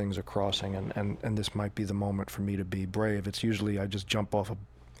 those things are crossing, and this might be the moment for me to be brave. It's usually I just jump off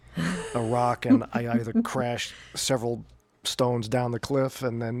a rock and I either crash several stones down the cliff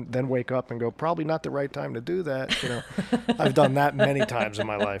and then wake up and go, probably not the right time to do that. You know, I've done that many times in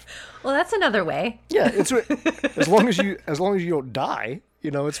my life. Well, that's another way. Yeah, it's as long as you don't die, you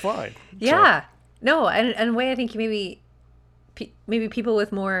know, it's fine. Yeah. No, and a way I think maybe people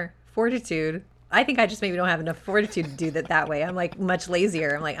with more fortitude. I think I just maybe don't have enough fortitude to do that way. I'm like much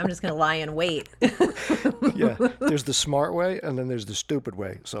lazier. I'm like, I'm just going to lie and wait. Yeah, there's the smart way and then there's the stupid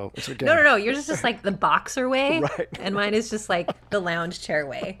way. So it's again. No. You're just like the boxer way. Right. And mine is just like the lounge chair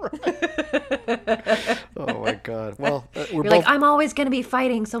way. Oh my God. Well, we're You're both. like, I'm always going to be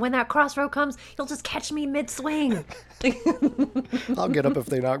fighting. So when that crossroad comes, you'll just catch me mid-swing. I'll get up if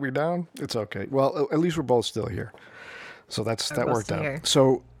they knock me down. It's okay. Well, at least we're both still here. So that both worked still out. here.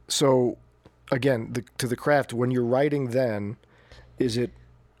 So again, to the craft, when you're writing, then is it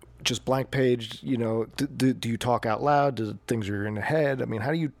just blank page? You know, do you talk out loud? Does things are in the head? I mean,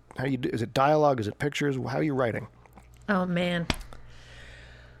 how do you do? Is it dialogue? Is it pictures? How are you writing? Oh, man.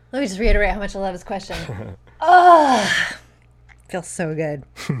 Let me just reiterate how much I love this question. Oh, feels so good.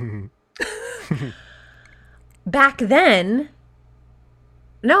 Back then,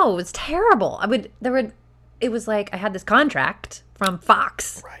 no, it was terrible. It was like I had this contract from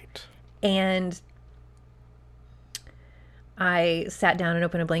Fox. Right. And I sat down and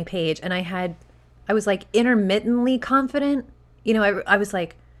opened a blank page, and I was like intermittently confident. You know, I was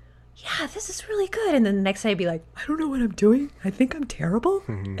like, yeah, this is really good. And then the next day I'd be like, I don't know what I'm doing. I think I'm terrible.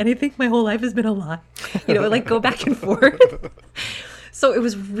 And I think my whole life has been a lie. You know, like go back and forth. So it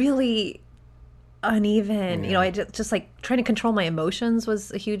was really uneven. You know, I just like trying to control my emotions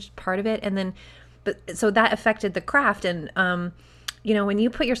was a huge part of it. And then, so that affected the craft. And, you know, when you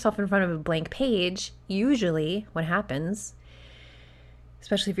put yourself in front of a blank page, usually what happens,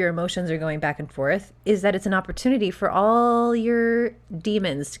 especially if your emotions are going back and forth, is that it's an opportunity for all your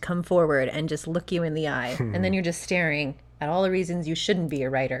demons to come forward and just look you in the eye. And then you're just staring at all the reasons you shouldn't be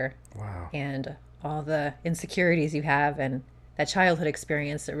a writer. Wow. And all the insecurities you have and that childhood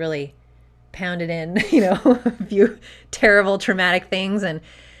experience that really pounded in, you know, a few terrible traumatic things. And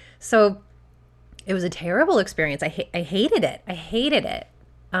so it was a terrible experience. I hated it. I hated it.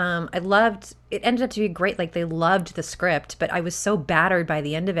 I loved it. Ended up to be great. Like they loved the script, but I was so battered by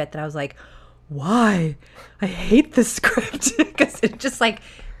the end of it that I was like, why? I hate the script because it just like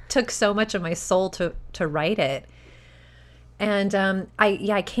took so much of my soul to write it. And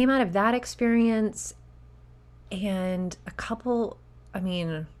I came out of that experience and I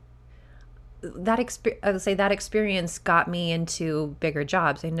would say that experience got me into bigger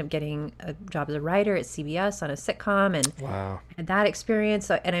jobs. I ended up getting a job as a writer at CBS on a sitcom, and Wow. I had that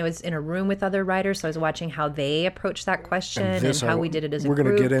experience. And I was in a room with other writers, so I was watching how they approached that question and how we did it as a group. We're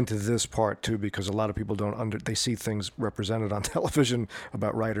going to get into this part too, because a lot of people they see things represented on television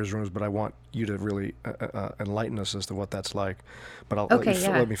about writers' rooms, but I want you to really enlighten us as to what that's like. But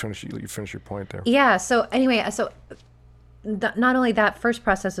let me finish. You finish your point there. Yeah. So anyway, not only that first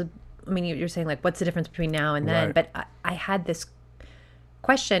process of, I mean, you're saying like, what's the difference between now and then? Right. But I had this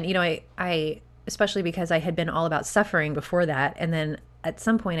question, you know, I especially because I had been all about suffering before that. And then at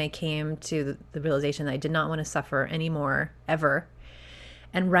some point I came to the realization that I did not want to suffer anymore, ever.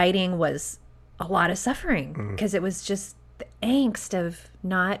 And writing was a lot of suffering because it was just the angst of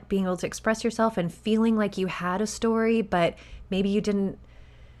not being able to express yourself and feeling like you had a story, but maybe you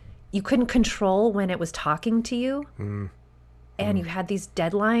couldn't control when it was talking to you. And you had these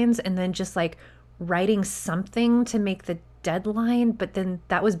deadlines, and then just like writing something to make the deadline, but then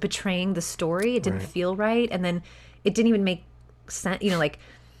that was betraying the story. It didn't feel right. And then it didn't even make sense, you know, like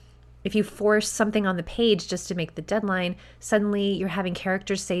if you force something on the page just to make the deadline, suddenly you're having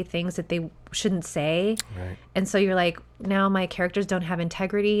characters say things that they shouldn't say. Right. And so you're like, now my characters don't have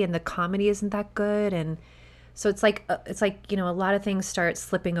integrity and the comedy isn't that good. And so it's like, you know, a lot of things start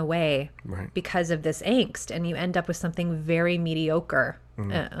slipping away Right. because of this angst, and you end up with something very mediocre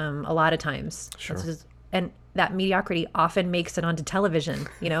a lot of times. Sure. And that mediocrity often makes it onto television,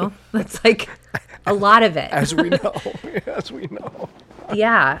 you know? That's like a lot of it. As we know. As we know.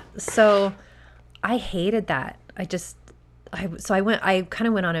 Yeah. So I hated that. I went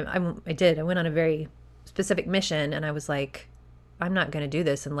on a very specific mission, and I was like, I'm not going to do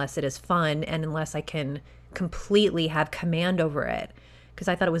this unless it is fun and unless I can completely have command over it. Because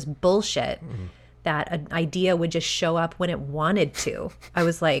I thought it was bullshit that an idea would just show up when it wanted to. I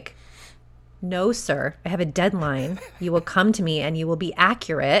was like, no, sir, I have a deadline. You will come to me and you will be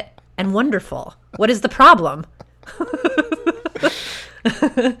accurate and wonderful. What is the problem?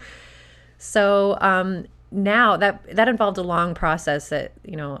 So now that involved a long process that,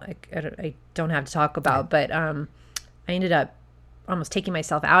 you know, I don't have to talk about, but I ended up almost taking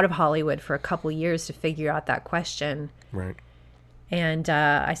myself out of Hollywood for a couple years to figure out that question. Right. And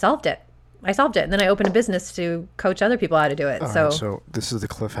I solved it. And then I opened a business to coach other people how to do it. All right, so this is the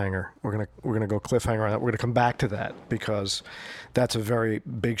cliffhanger. We're gonna go cliffhanger on that. We're gonna come back to that because that's a very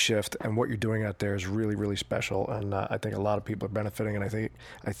big shift, and what you're doing out there is really, really special. And I think a lot of people are benefiting. And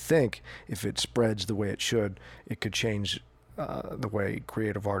I think if it spreads the way it should, it could change the way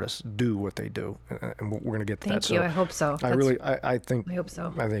creative artists do what they do. And we're gonna get to that. Thank you. I hope so. I think. I hope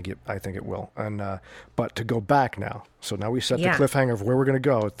so. I think it will. And but to go back now. So now we set Yeah. the cliffhanger of where we're gonna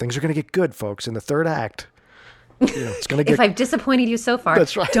go. Things are gonna get good, folks, in the third act. You know, it's gonna get. If I've disappointed you so far,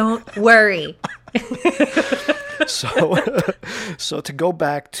 That's right. Don't worry. So to go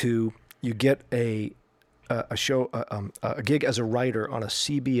back to, you get a show, a gig as a writer on a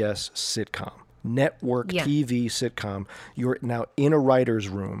CBS sitcom, network Yeah. TV sitcom. You're now in a writer's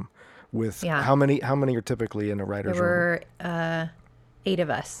room with Yeah. how many are typically in a writer's There room? were 8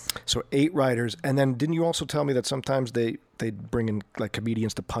 of us. So 8 writers, and then didn't you also tell me that sometimes they bring in like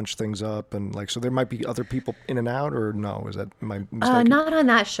comedians to punch things up, and like, so there might be other people in and out, or no? Is that my mistake? Not on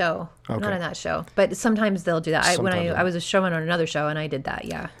that show. Okay. Not on that show. But sometimes they'll do that. I was a showman on another show, and I did that.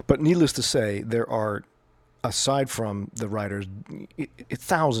 Yeah. But needless to say, there are, aside from the writers,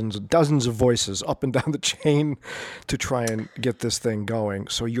 thousands, dozens of voices up and down the chain to try and get this thing going.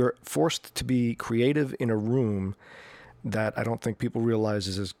 So you're forced to be creative in a room that I don't think people realize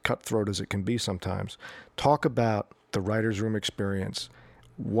is as cutthroat as it can be sometimes. Talk about the writer's room experience,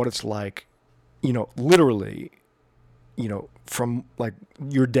 what it's like, you know, literally, you know, from like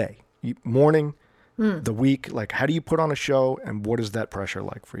your day, morning, the week, like how do you put on a show, and what is that pressure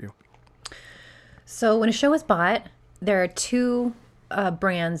like for you? So when a show is bought, there are 2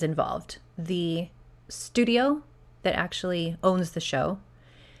 brands involved. The studio that actually owns the show,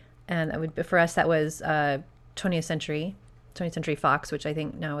 and for us that was 20th Century Fox, which I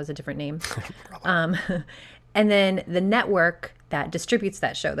think now is a different name. And then the network that distributes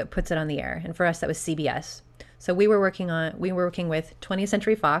that show, that puts it on the air. And for us, that was CBS. So we were working with 20th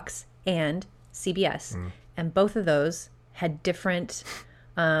Century Fox and CBS. And both of those had different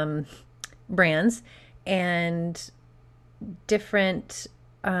brands and different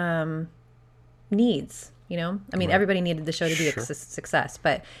needs. You know, I mean, Right. everybody needed the show to be a Sure. success,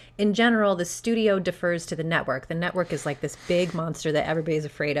 but in general, the studio defers to the network. The network is like this big monster that everybody's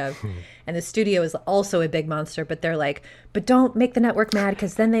afraid of, and the studio is also a big monster. But they're like, but don't make the network mad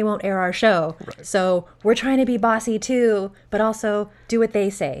because then they won't air our show. Right. So we're trying to be bossy too, but also do what they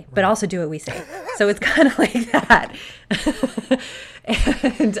say, but also do what we say. So it's kind of like that,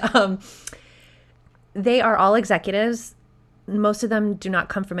 and they are all executives. Most of them do not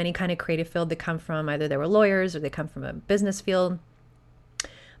come from any kind of creative field. They come from either they were lawyers or they come from a business field.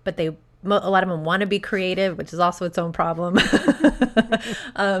 But a lot of them want to be creative, which is also its own problem.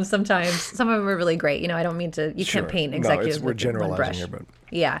 Sometimes some of them are really great. You know, I don't mean to. You Sure. can't paint No, executives we're with one generalizing brush. here, but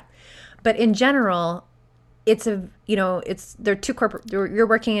Yeah, but in general, they're two corporate. You're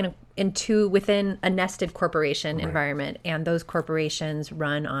working within a nested corporation environment, and those corporations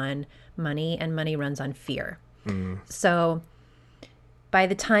run on money, and money runs on fear. So by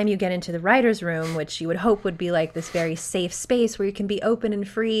the time you get into the writer's room, which you would hope would be like this very safe space where you can be open and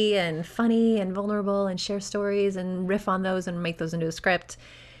free and funny and vulnerable and share stories and riff on those and make those into a script,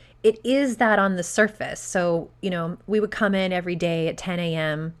 it is that on the surface. So, you know, we would come in every day at 10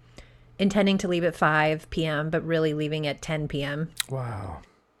 a.m. intending to leave at 5 p.m., but really leaving at 10 p.m. wow.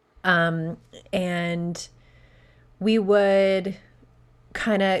 And we would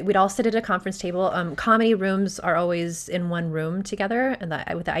we'd all sit at a conference table. Comedy rooms are always in one room together, and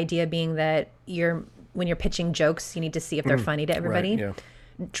with the idea being that when you're pitching jokes, you need to see if they're funny to everybody. Right, yeah.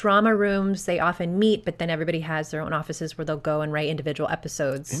 Drama rooms, they often meet, but then everybody has their own offices where they'll go and write individual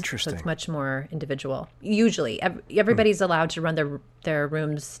episodes. Interesting. So it's much more individual. Usually, everybody's allowed to run their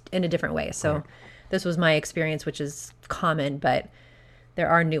rooms in a different way. So this was my experience, which is common, but there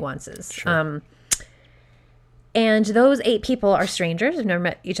are nuances. Sure. And those 8 people are strangers. They've never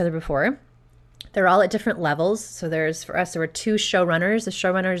met each other before. They're all at different levels. So for us, there were 2 showrunners. The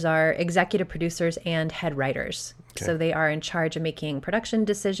showrunners are executive producers and head writers. Okay. So they are in charge of making production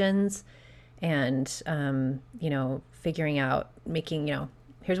decisions and, figuring out,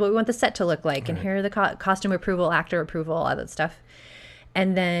 here's what we want the set to look like. Right. And here are the costume approval, actor approval, all that stuff.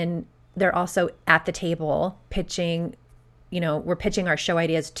 And then they're also at the table pitching, we're pitching our show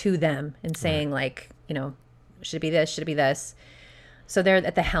ideas to them and saying should it be this? Should it be this? So they're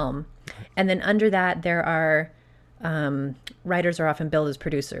at the helm. And then under that, there are writers are often billed as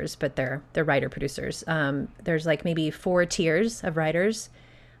producers, but they're writer producers. There's like maybe 4 tiers of writers,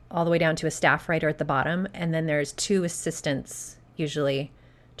 all the way down to a staff writer at the bottom. And then there's 2 assistants, usually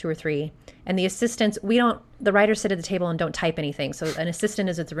 2 or 3. And the assistants, the writers sit at the table and don't type anything. So an assistant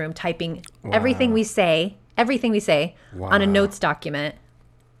is at the room typing everything we say on a notes document.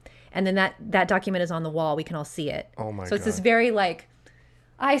 And then that document is on the wall. We can all see it. Oh my God. So it's this very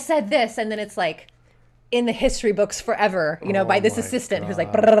I said this, and then it's in the history books forever, by this assistant who's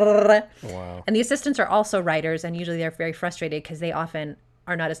like, wow. And the assistants are also writers, and usually they're very frustrated because they often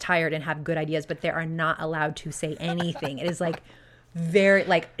are not as tired and have good ideas, but they are not allowed to say anything. It is very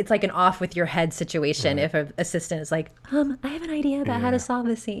it's like an off with your head situation. Right. If an assistant is like, I have an idea about how to solve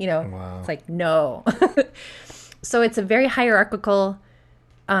this scene, Wow. It's like, no. So it's a very hierarchical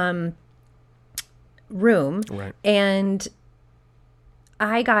room. Right. And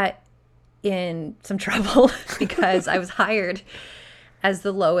I got in some trouble because I was hired as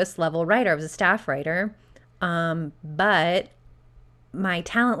the lowest level writer. I was a staff writer. But my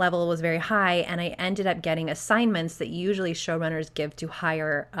talent level was very high, and I ended up getting assignments that usually showrunners give to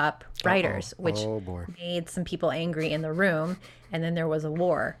higher up writers, which made some people angry in the room. And then there was a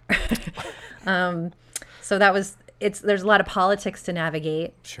war. So there's a lot of politics to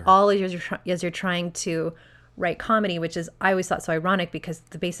navigate. Sure. All as you're trying to write comedy, which is, I always thought so ironic because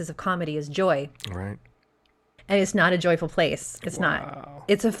the basis of comedy is joy. Right. And it's not a joyful place. It's not.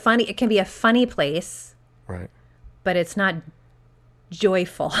 It can be a funny place. Right. But it's not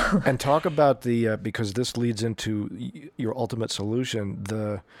joyful. And talk about because this leads into your ultimate solution,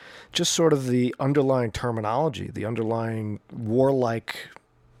 just sort of the underlying terminology, the underlying warlike,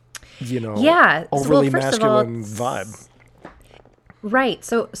 overly masculine vibe. Right.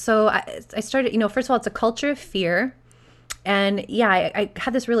 So I started, first of all, it's a culture of fear. And I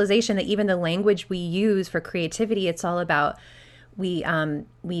had this realization that even the language we use for creativity, it's all about, we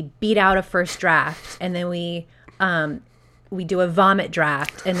beat out a first draft, and then we do a vomit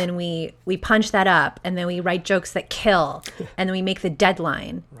draft, and then we punch that up, and then we write jokes that kill, and then we make the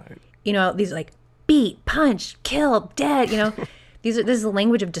deadline. Right. These are like beat, punch, kill, dead, this is the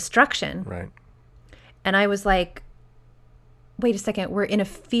language of destruction. Right. And I was like, wait a second, we're in a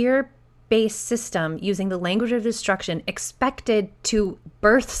fear-based system using the language of destruction, expected to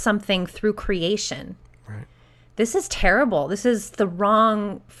birth something through creation. Right. This is terrible. This is the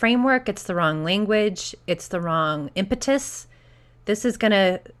wrong framework. It's the wrong language. It's the wrong impetus. This is going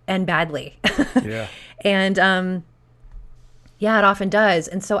to end badly. Yeah. And it often does.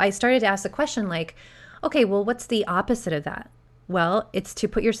 And so I started to ask the question okay, well, what's the opposite of that? Well, it's to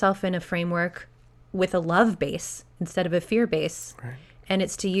put yourself in a framework with a love base instead of a fear base. Right. And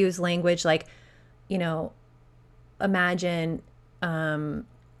it's to use language imagine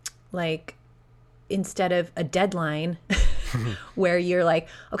instead of a deadline where you're like,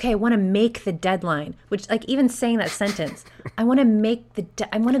 okay, I want to make the deadline, which even saying that sentence, I want to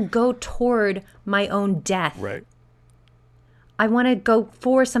I want to go toward my own death. Right. I want to go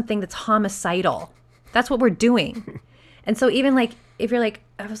for something that's homicidal. That's what we're doing. And so even if you're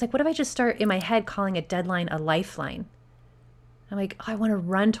I was like, what if I just start in my head calling a deadline a lifeline? I'm like, I want to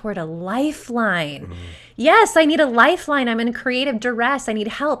run toward a lifeline. Mm-hmm. Yes, I need a lifeline. I'm in creative duress. I need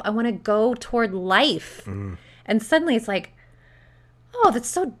help. I want to go toward life. Mm-hmm. And suddenly it's like, oh, that's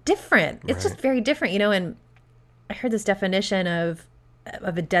so different. It's just very different, And I heard this definition of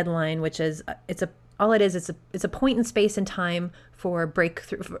a deadline, which is it's a point in space and time for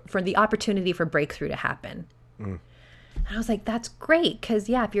breakthrough, for the opportunity for breakthrough to happen. Mm. And I was like, that's great, because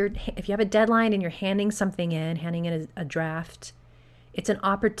if you have a deadline and you're handing in a draft, it's an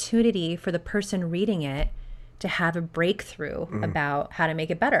opportunity for the person reading it to have a breakthrough about how to make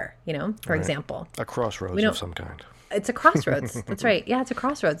it better, for example. A crossroads of some kind. It's a crossroads. That's right. Yeah, it's a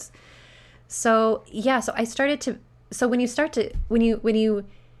crossroads. So I started to, so when you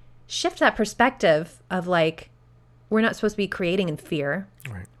shift that perspective of like, we're not supposed to be creating in fear.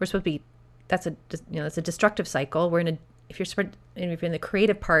 Right. We're supposed to be, that's a destructive cycle. If you're in the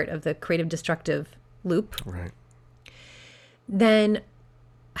creative part of the creative destructive loop, right, then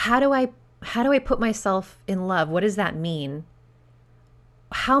how do I put myself in love? What does that mean?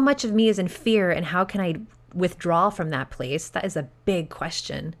 How much of me is in fear, and how can I withdraw from that place? That is a big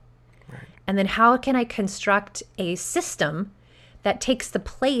question. right, And then how can I construct a system that takes the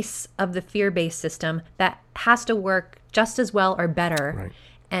place of the fear-based system that has to work just as well or better, right.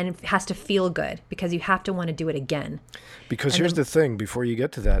 and has to feel good because you have to want to do it again. Because here's the thing, before you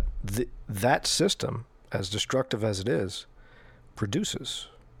get to that, that system, as destructive as it is, produces.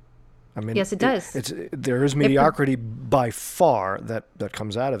 I mean, Yes, it does. There is mediocrity by far that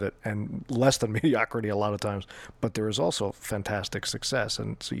comes out of it, and less than mediocrity a lot of times, but there is also fantastic success.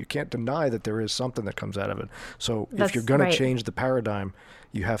 And so you can't deny that there is something that comes out of it. So if you're going to change the paradigm,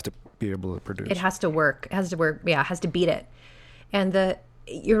 you have to be able to produce. It has to work. It has to work. Yeah, it has to beat it. And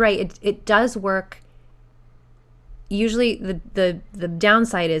you're right. It does work. Usually the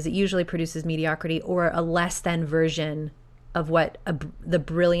downside is it usually produces mediocrity or a less than version of what the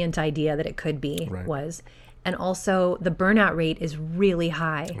brilliant idea that it could be was. And also the burnout rate is really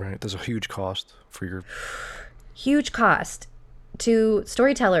high. Right. There's a huge cost for your... Huge cost to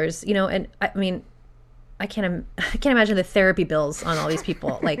storytellers, and I mean, I can't imagine the therapy bills on all these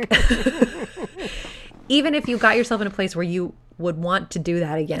people. Like, even if you got yourself in a place where you would want to do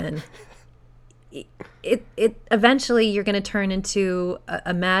that again, it eventually you're going to turn into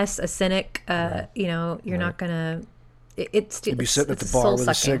a mess, a cynic. You're not going to... You'd be sitting at the bar with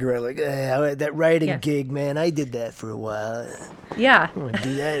a cigarette, like, that writing gig, man, I did that for a while. Yeah. I want to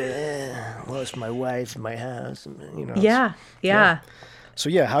do that. Lost my wife, my house, Yeah.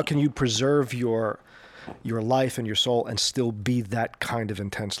 So how can you preserve your life and your soul and still be that kind of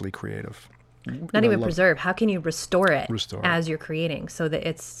intensely creative? Not even preserve. How can you restore it as you're creating so that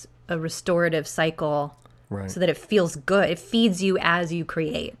it's a restorative cycle? Right. So that it feels good. It feeds you as you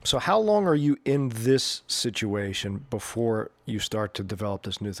create. So how long are you in this situation before you start to develop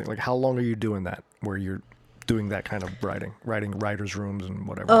this new thing? Like, how long are you doing that, where you're doing that kind of writing writers' rooms and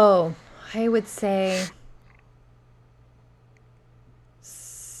whatever? Oh, I would say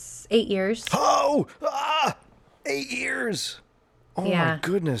 8 years. Oh, 8 years. Oh, my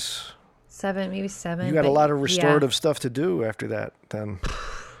goodness. 7, maybe 7. You got a lot of restorative stuff to do after that, then.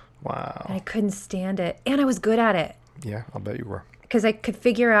 Wow. And I couldn't stand it. And I was good at it. Yeah, I'll bet you were. Because I could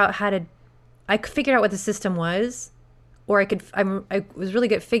figure out I could figure out what the system was, or I was really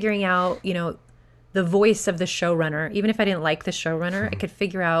good at figuring out, the voice of the showrunner. Even if I didn't like the showrunner, I could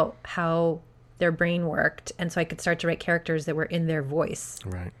figure out how their brain worked. And so I could start to write characters that were in their voice.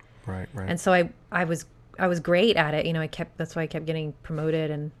 Right. And so I was great at it. That's why I kept getting promoted.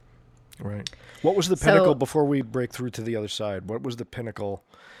 And right. What was the pinnacle before we break through to the other side? What was the pinnacle?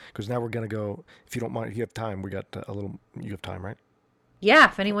 Because now we're going to go, if you don't mind, if you have time, you have time, right? Yeah,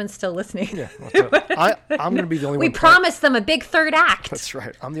 if anyone's still listening. Yeah. I'm going to be the only one. We promised them a big third act. That's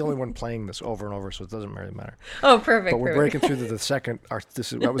right. I'm the only one playing this over and over, so it doesn't really matter. Oh, perfect. But we're breaking through to the second,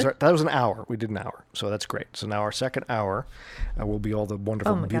 that was an hour. We did an hour, so that's great. So now our second hour will be all the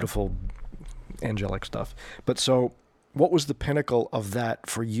wonderful, beautiful, angelic stuff. But so what was the pinnacle of that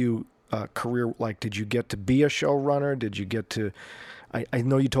for you, career? Like, did you get to be a showrunner? Did you get to... I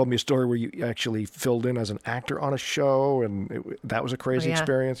know you told me a story where you actually filled in as an actor on a show, and that was a crazy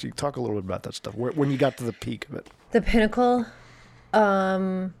experience. You talk a little bit about that stuff, when you got to the peak of it. The pinnacle,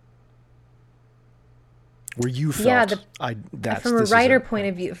 where you felt, from a writer point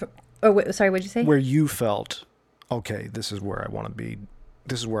of view. Sorry, what did you say? Where you felt, okay, this is where I want to be.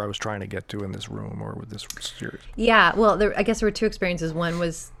 This is where I was trying to get to in this room or with this series. Yeah, well, I guess there were two experiences. One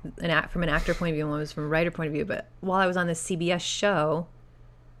was from an actor point of view, and one was from a writer point of view. But while I was on this CBS show,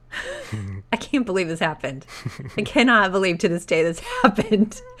 I can't believe this happened. I cannot believe to this day this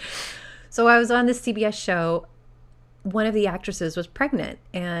happened. So I was on this CBS show. One of the actresses was pregnant,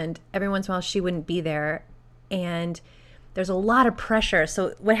 and every once in a while she wouldn't be there. And there's a lot of pressure.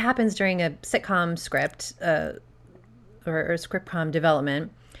 So what happens during a sitcom script, or scriptcom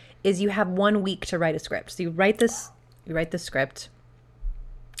development, is you have 1 week to write a script. So you write the script.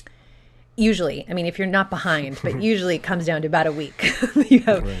 Usually, I mean, if you're not behind, but usually it comes down to about a week.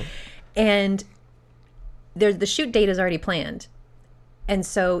 And the shoot date is already planned. And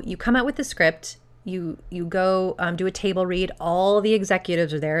so you come out with the script, You go do a table read. All the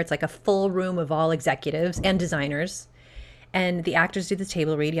executives are there. It's like a full room of all executives and designers. And the actors do the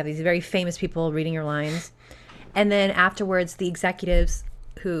table read. You have these very famous people reading your lines. And then afterwards, the executives,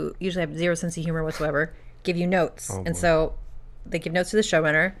 who usually have zero sense of humor whatsoever, give you notes. And so they give notes to the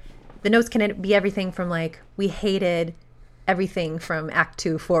showrunner. The notes can be everything from like, we hated everything from act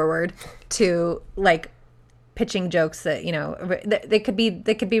 2 forward, to like pitching jokes that, you know, they could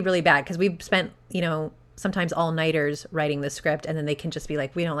be really bad, because we've spent, you know, sometimes all-nighters writing the script, and then they can just be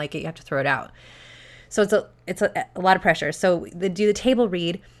like, we don't like it, you have to throw it out. So it's a lot of pressure. So they do the table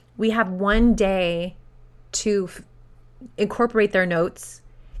read. We have one day to incorporate their notes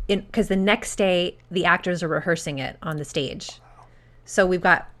in, because the next day the actors are rehearsing it on the stage. So we've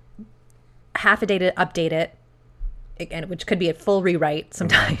got half a day to update it, and which could be a full rewrite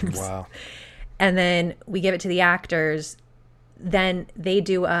sometimes. Wow. And then we give it to the actors. Then they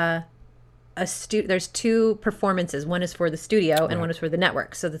do there's 2 performances. One is for the studio and one is for the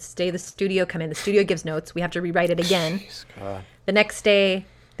network. So the day the studio come in, the studio gives notes. We have to rewrite it again. Jeez, God. The next day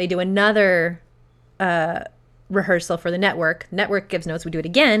they do another rehearsal for the network. Network gives notes. We do it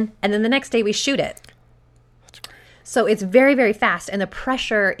again. And then the next day we shoot it. That's great. So it's very, very fast, and the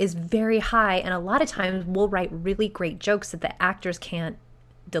pressure is very high. And a lot of times we'll write really great jokes that the actors can't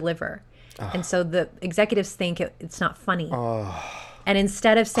deliver. And so the executives think it's not funny. And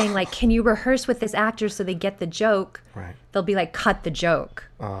instead of saying like, can you rehearse with this actor so they get the joke? Right. They'll be like, cut the joke.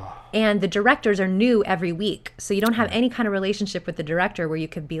 And the directors are new every week. So you don't have any kind of relationship with the director where you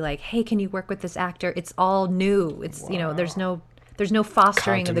could be like, hey, can you work with this actor? It's all new. It's, you know, there's no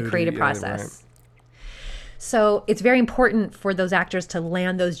fostering of the creative process. Right. So it's very important for those actors to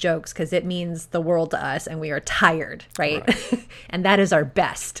land those jokes, because it means the world to us, and we are tired, right? And that is our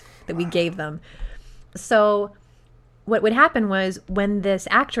best that we gave them. So what would happen was, when this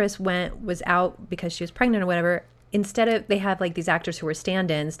actress was out because she was pregnant or whatever, instead of, they have like these actors who were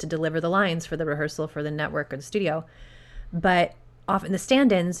stand-ins to deliver the lines for the rehearsal for the network or the studio, but often the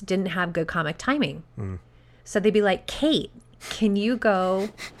stand-ins didn't have good comic timing. So they'd be like, Kate, can you go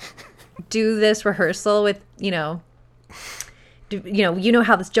do this rehearsal with, you know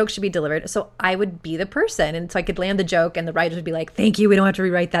how this joke should be delivered. So I would be the person, and so I could land the joke, and the writers would be like, thank you, we don't have to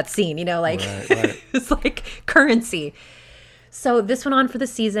rewrite that scene, you know, like right. It's like currency. So this went on for the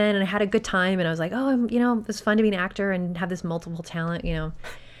season, and I had a good time, and I was like, oh, you know, it's fun to be an actor and have this multiple talent, you know.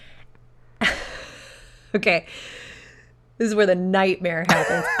 Okay, this is where the nightmare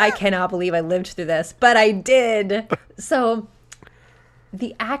happens. I cannot believe I lived through this, but I did. So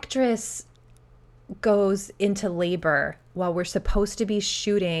the actress goes into labor while we're supposed to be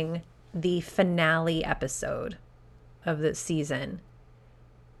shooting the finale episode of the season.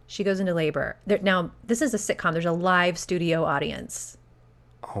 She goes into labor. Now, this is a sitcom. There's a live studio audience.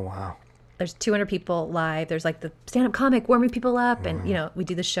 Oh, wow. There's 200 people live. There's like the stand-up comic warming people up, and, you know, we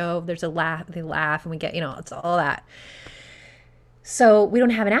do the show. There's a laugh. They laugh, and we get, you know, it's all that. So we don't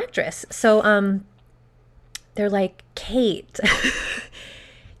have an actress. So they're like, Kate,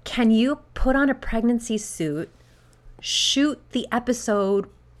 can you put on a pregnancy suit, shoot the episode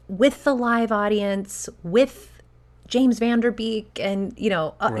with the live audience, with James Van Der Beek, and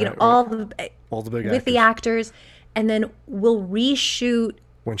all the big with actors, the actors, and then we'll reshoot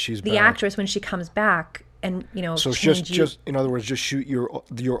when she's the back. Actress when she comes back, and So just in other words, just shoot your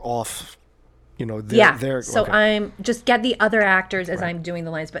off. There. So okay. I'm just get the other actors as I'm doing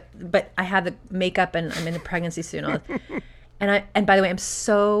the lines, but I have the makeup and I'm in the pregnancy suit and all that. And by the way, I'm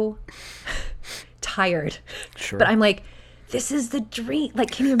so tired. Sure. But I'm like, this is the dream.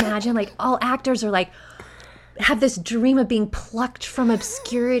 Like, can you imagine? Like, all actors are like, have this dream of being plucked from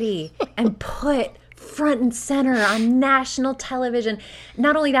obscurity and put front and center on national television.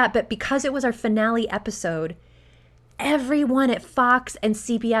 Not only that, but because it was our finale episode, everyone at Fox and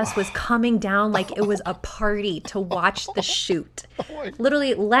CBS was coming down like it was a party to watch the shoot.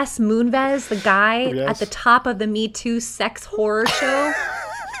 Literally, Les Moonves, the guy at the top of the Me Too sex horror show,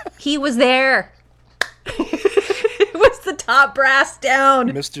 he was there. It was the top brass down.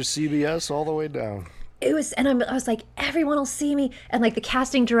 Mr. CBS all the way down. It was, and I was like, everyone will see me. And like the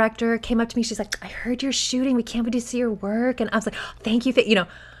casting director came up to me. She's like, I heard you're shooting. We can't wait to see your work. And I was like, oh, thank you.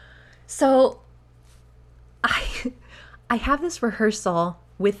 So I have this rehearsal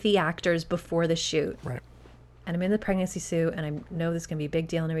with the actors before the shoot. Right. And I'm in the pregnancy suit, and I know this is going to be a big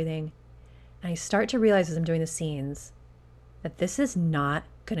deal and everything. And I start to realize as I'm doing the scenes that this is not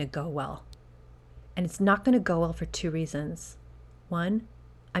going to go well. And it's not going to go well for two reasons. One,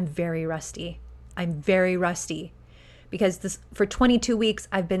 I'm very rusty. Because for 22 weeks,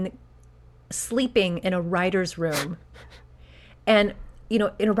 I've been sleeping in a writer's room. And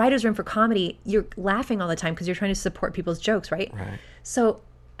in a writer's room for comedy, you're laughing all the time because you're trying to support people's jokes, right? Right. So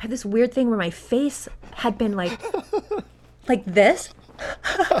I had this weird thing where my face had been like this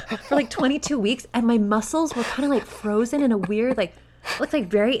for like 22 weeks, and my muscles were kind of like frozen in a weird, like, looked like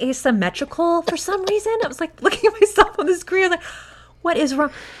very asymmetrical for some reason. I was like looking at myself on the screen, I was like, what is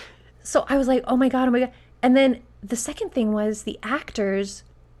wrong? So I was like, oh my God. And then the second thing was the actors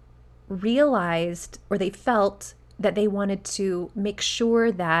realized, or they felt that they wanted to make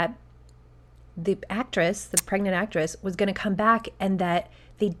sure that the pregnant actress, was going to come back, and that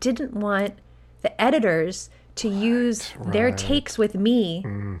they didn't want the editors to use their takes with me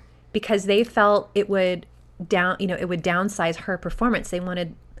because they felt it would downsize her performance. They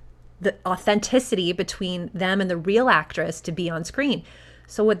wanted the authenticity between them and the real actress to be on screen.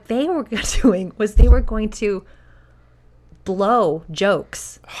 So what they were doing was they were going to blow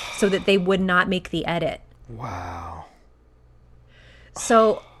jokes so that they would not make the edit. Wow.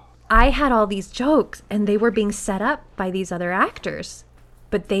 So I had all these jokes, and they were being set up by these other actors,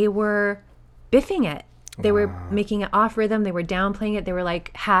 but they were biffing it. They were making it off rhythm. They were downplaying it. They were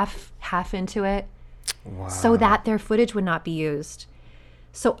like half into it, so that their footage would not be used.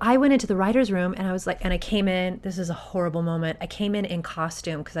 So I went into the writer's room, and I was like, and I came in, this is a horrible moment. I came in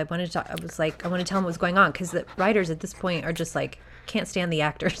costume because I wanted to talk, I want to tell them what was going on, because the writers at this point are just like, can't stand the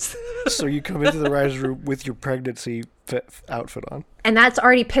actors. So you come into the writer's room with your pregnancy outfit on. And that's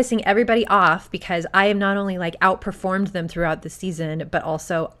already pissing everybody off, because I have not only like outperformed them throughout the season, but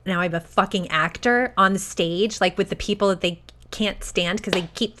also now I have a fucking actor on the stage, like with the people that they can't stand because they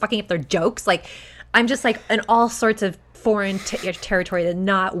keep fucking up their jokes. Like I'm just like in all sorts of foreign territory that's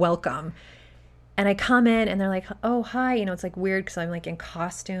not welcome. And I come in, and they're like, oh, hi. It's like weird because I'm like in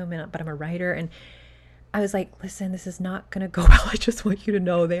costume, but I'm a writer. And I was like, listen, this is not going to go well. I just want you to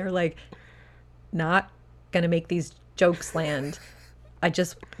know they're like not going to make these jokes land. I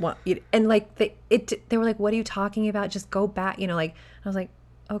just want you. And like they were like, what are you talking about? Just go back. Like I was like,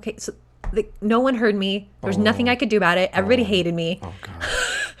 okay. So no one heard me. There was nothing I could do about it. Everybody hated me. Oh God.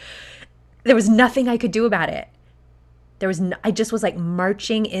 There was nothing I could do about it. I just was like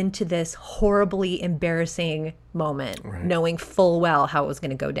marching into this horribly embarrassing moment, knowing full well how it was going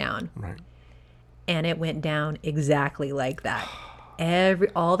to go down. Right. And it went down exactly like that.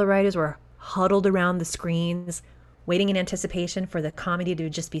 All the writers were huddled around the screens, waiting in anticipation for the comedy to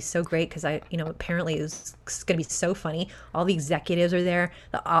just be so great, because apparently it was going to be so funny. All the executives are there,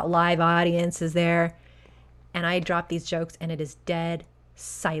 the live audience is there, and I dropped these jokes, and it is dead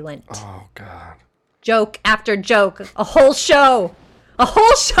silent. Oh God. Joke after joke, a whole show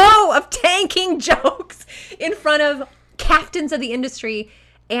of tanking jokes in front of captains of the industry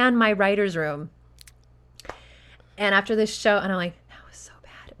and my writer's room. And after this show, and I'm like, that was so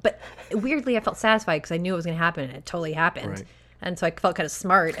bad. But weirdly, I felt satisfied because I knew it was going to happen, and it totally happened. Right. And so I felt kind of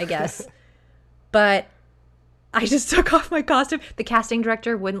smart, I guess. But I just took off my costume. The casting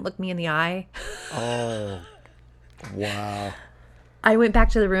director wouldn't look me in the eye. Oh, wow. I went back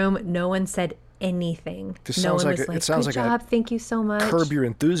to the room. No one said anything. No one was like, it sounds good like job, thank you so much. Curb Your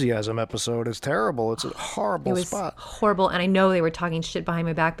Enthusiasm episode. It's terrible. It's a horrible spot. Horrible. And I know they were talking shit behind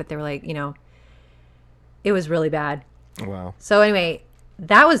my back, but they were like, it was really bad. Wow. So anyway,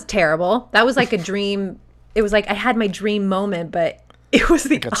 that was terrible. That was like a dream. It was like I had my dream moment, but it was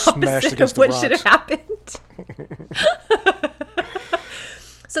the opposite of what should have happened.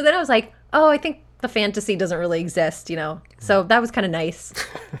 So then I was like, oh, I think the fantasy doesn't really exist, So that was kind of nice.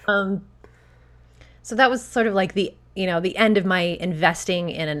 So that was sort of like the end of my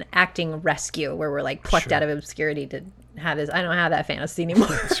investing in an acting rescue, where we're like plucked out of obscurity to have this. I don't have that fantasy anymore.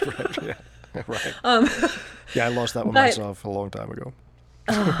 That's right. Yeah. Right. Yeah, I lost that one myself a long time ago.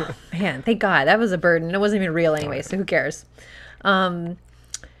 Oh man, thank God. That was a burden. It wasn't even real anyway, so who cares? And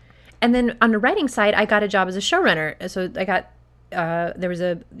then on the writing side, I got a job as a showrunner. So I got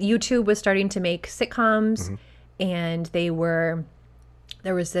YouTube was starting to make sitcoms, and there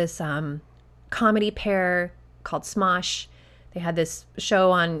was this comedy pair called Smosh. They had this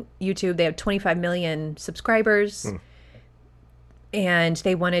show on YouTube. They had 25 million subscribers. And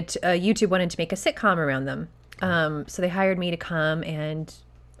they YouTube wanted to make a sitcom around them. So they hired me to come and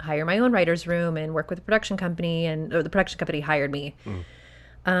hire my own writer's room and work with a production company, or the production company hired me.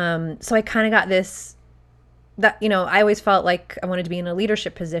 So I kind of got this, I always felt like I wanted to be in a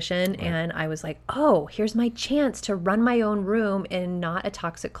leadership position, and I was like, oh, here's my chance to run my own room in not a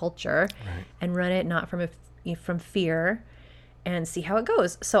toxic culture, and run it not from fear, and see how it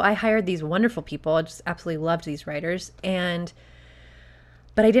goes. So I hired these wonderful people. I just absolutely loved these writers,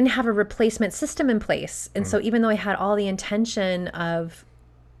 but I didn't have a replacement system in place. And so even though I had all the intention of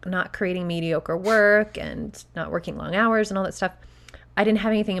not creating mediocre work and not working long hours and all that stuff, I didn't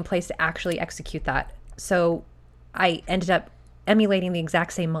have anything in place to actually execute that. So I ended up emulating the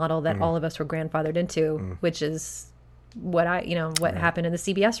exact same model that all of us were grandfathered into, which is what what happened in the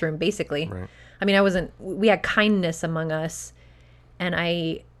CBS room, basically. Right. I mean, we had kindness among us, and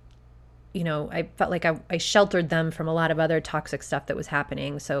I felt like I sheltered them from a lot of other toxic stuff that was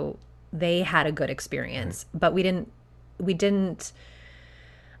happening. So they had a good experience, but we didn't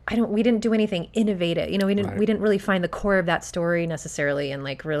do anything innovative. We didn't really find the core of that story necessarily and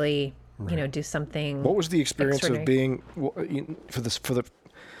like really, do something. What was the experience of being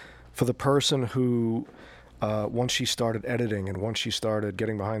for the person who, once she started editing and once she started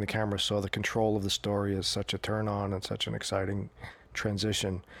getting behind the camera, saw the control of the story as such a turn on and such an exciting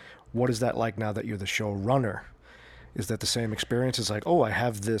transition? What is that like now that you're the showrunner? Is that the same experience? It's like, oh, I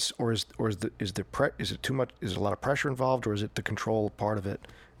have this, or is it too much? Is it a lot of pressure involved, or is it the control part of it,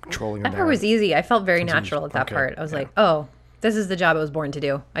 controlling? That part was easy. I felt very natural at that part. I was like, oh, this is the job I was born to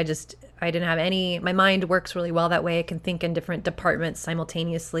do. I didn't have my mind works really well that way. I can think in different departments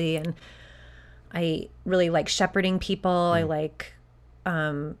simultaneously, and I really like shepherding people. I like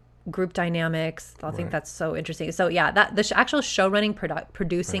group dynamics. I think that's so interesting. So yeah, the actual show running,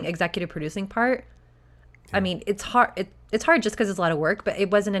 producing, executive producing part. I mean, it's hard. It's hard just because it's a lot of work, but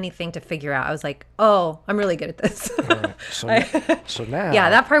it wasn't anything to figure out. I was like, oh, I'm really good at this. Right. So now, yeah,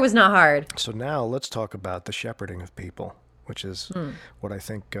 that part was not hard. So now let's talk about the shepherding of people, which is what I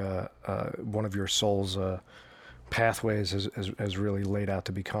think one of your soul's pathways has really laid out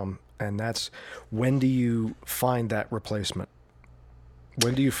to become. And that's, when do you find that replacement?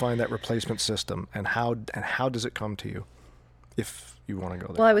 When do you find that replacement system, and how does it come to you, if you want to go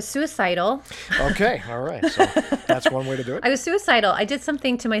there? Well, I was suicidal. Okay, all right. So that's one way to do it. I was suicidal. I did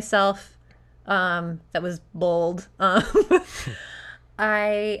something to myself that was bold. So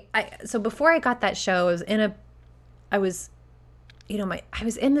before I got that show, I was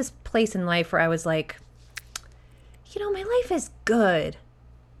in this place in life where I was like, my life is good,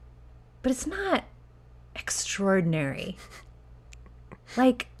 but it's not extraordinary.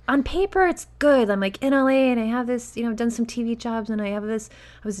 Like, on paper, it's good. I'm like in LA and I have this, I've done some TV jobs and I was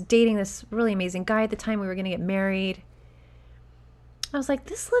dating this really amazing guy at the time. We were going to get married. I was like,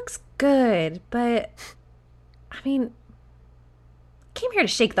 this looks good, but I mean, I came here to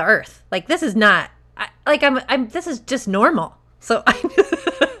shake the earth. Like, this is not, this is just normal. So I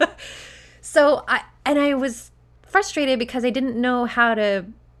was frustrated because I didn't know how to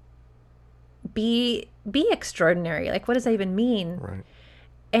be extraordinary. Like, what does that even mean? Right.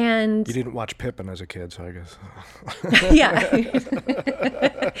 And you didn't watch Pippin as a kid, so I guess. Yeah.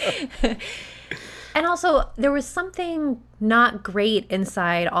 And also, there was something not great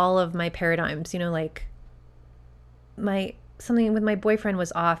inside all of my paradigms. Like something with my boyfriend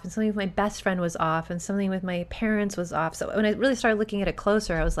was off, and something with my best friend was off, and something with my parents was off. So when I really started looking at it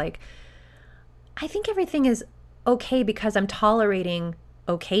closer, I was like, I think everything is okay because I'm tolerating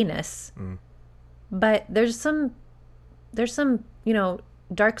okayness. But there's some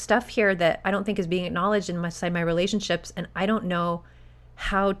dark stuff here that I don't think is being acknowledged inside my relationships, and I don't know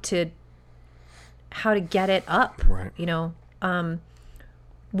how to get it up, right.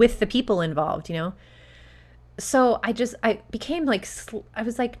 With the people involved, So I became like, I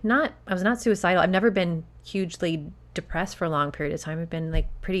was not suicidal. I've never been hugely depressed for a long period of time. I've been like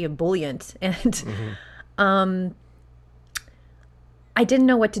pretty ebullient, and I didn't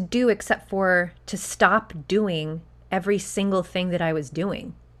know what to do except for to stop doing every single thing that I was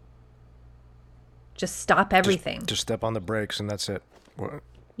doing. Just stop everything. Just step on the brakes and that's it. What?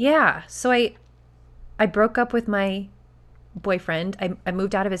 Yeah. So I broke up with my boyfriend. I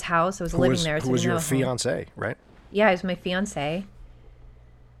moved out of his house. I was living there. Who was your fiance, right? Yeah, he was my fiance.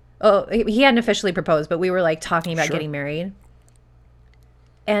 Oh, he hadn't officially proposed, but we were like talking about getting married.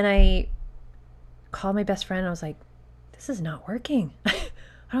 And I called my best friend and I was like, this is not working.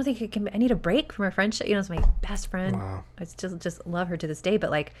 I don't think I need a break from our friendship. It's my best friend. Wow. I just love her to this day,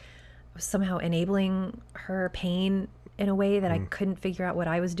 but like I was somehow enabling her pain in a way that I couldn't figure out what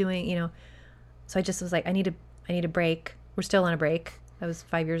I was doing, So I just was like, I need a break. We're still on a break. That was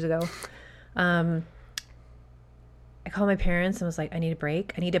 5 years ago. I called my parents and was like, I need a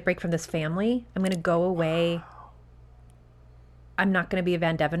break. I need a break from this family. I'm going to go away. Wow. I'm not going to be a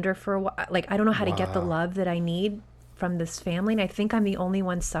Van Devender for a while. Like, I don't know how to get the love that I need from this family, and I think I'm the only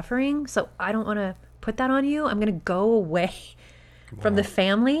one suffering, so I don't want to put that on you. I'm going to go away from the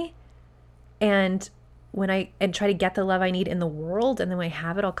family and try to get the love I need in the world, and then when I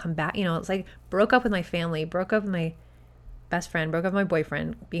have it, I'll come back. It's like, broke up with my family, broke up with my best friend, broke up with my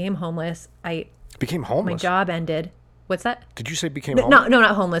boyfriend, became homeless. Became homeless? My job ended. What's that? Did you say became homeless? No,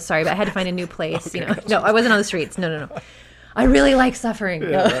 not homeless, sorry, but I had to find a new place. Okay. No, I wasn't on the streets. No. I really like suffering.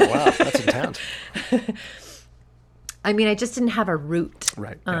 Yeah, right. Wow, that's intense. I mean, I just didn't have a root.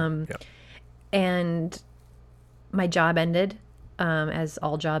 Right. Yeah. Yeah. And my job ended, as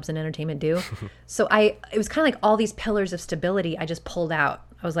all jobs in entertainment do. So it was kind of like all these pillars of stability I just pulled out.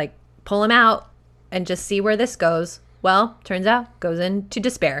 I was like, pull them out and just see where this goes. Well, turns out goes into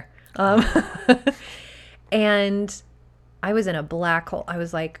despair. And I was in a black hole. I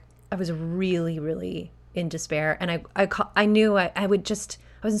was really, really in despair. And I knew I was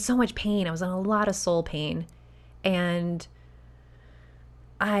in so much pain. I was in a lot of soul pain. And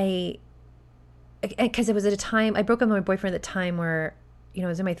because it was at a time, I broke up with my boyfriend at the time where, I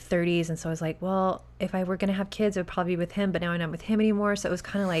was in my 30s. And so I was like, well, if I were going to have kids, it would probably be with him, but now I'm not with him anymore. So it was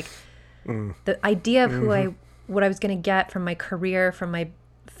kind of like the idea of what I was going to get from my career, from my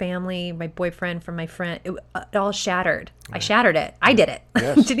family, my boyfriend, from my friend, it all shattered. Right. I shattered it. I did it.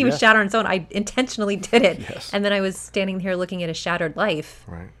 Yes, It didn't even shatter on its own. I intentionally did it. Yes. And then I was standing here looking at a shattered life.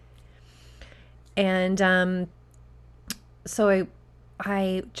 Right. And so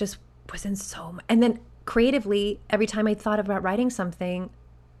I just was in so much. And then creatively, every time I thought about writing something,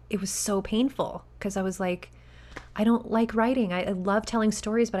 it was so painful because I was like, I don't like writing. I love telling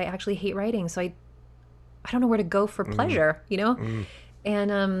stories, but I actually hate writing. So I don't know where to go for pleasure,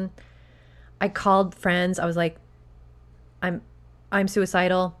 And I called friends. I was like, I'm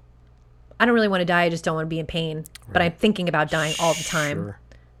suicidal. I don't really want to die. I just don't want to be in pain. Right. But I'm thinking about dying all the time. Sure.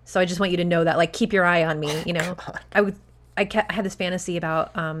 So I just want you to know that, like, keep your eye on me. I had this fantasy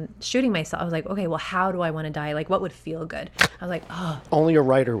about shooting myself. I was like, okay, well, how do I want to die? Like, what would feel good? I was like, oh. Only a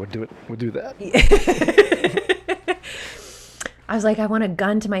writer would do that. I was like, I want a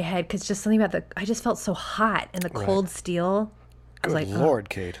gun to my head because just something about I just felt so hot and the cold steel. I was Good like, Lord,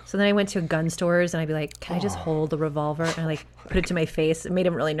 Kate. So then I went to gun stores and I'd be like, can I just hold the revolver? And I like put it to my face. It made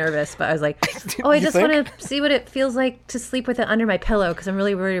him really nervous, but I was like, I just want to see what it feels like to sleep with it under my pillow because I'm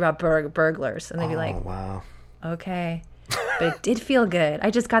really worried about burglars. And they'd be like, wow. Okay. But it did feel good.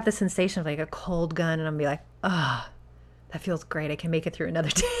 I just got the sensation of like a cold gun and I'm be like, that feels great. I can make it through another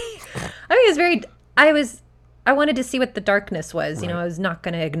day. I mean, I wanted to see what the darkness was. Right. I was not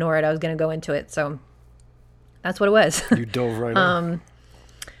going to ignore it. I was going to go into it. So that's what it was. You dove right in.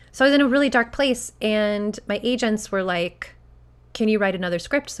 So I was in a really dark place and my agents were like, can you write another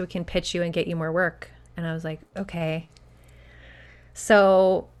script so we can pitch you and get you more work? And I was like, okay.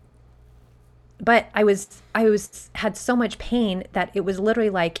 So, but I had so much pain that it was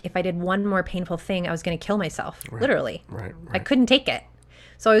literally like, if I did one more painful thing, I was going to kill myself. Right. Literally. Right. I couldn't take it.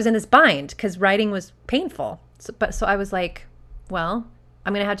 So I was in this bind because writing was painful. So I was like, well,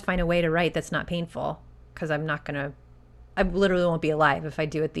 I'm going to have to find a way to write that's not painful because I literally won't be alive if I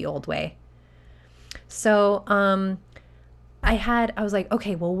do it the old way. So I was like,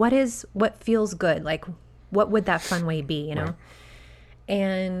 okay, well, what feels good? Like, what would that fun way be, Right.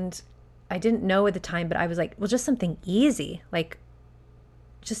 And I didn't know at the time, but I was like, well, just something easy, like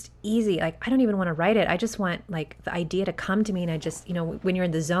just easy. Like, I don't even want to write it. I just want like the idea to come to me. And I just, when you're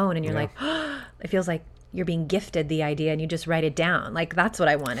in the zone and you're like, it feels like you're being gifted the idea and you just write it down. Like, that's what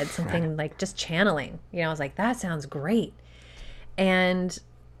I wanted. Something right. Like just channeling, I was like, that sounds great. And,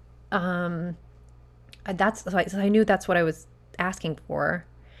 so I knew that's what I was asking for.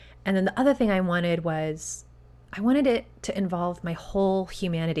 And then the other thing I wanted it to involve my whole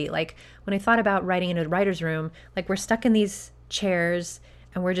humanity. Like when I thought about writing in a writer's room, like we're stuck in these chairs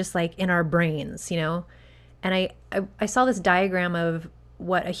and we're just like in our brains, And I saw this diagram of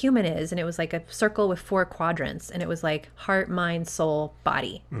what a human is, and it was like a circle with 4 quadrants, and it was like heart, mind, soul,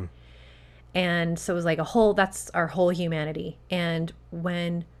 body. And so it was like that's our whole humanity. And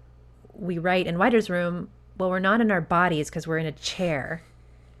when we write in writer's room, well, we're not in our bodies because we're in a chair.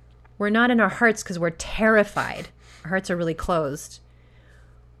 We're not in our hearts because we're terrified. Our hearts are really closed.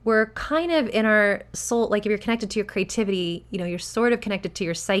 We're kind of in our soul, like if you're connected to your creativity, you're sort of connected to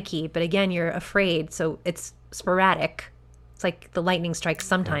your psyche, but again, you're afraid, so it's sporadic. It's like the lightning strikes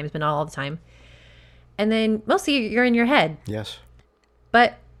sometimes, but not all the time. And then mostly you're in your head. Yes.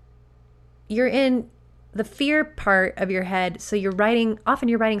 But you're in the fear part of your head, so often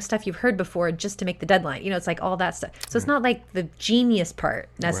you're writing stuff you've heard before just to make the deadline. It's like all that stuff. So it's not like the genius part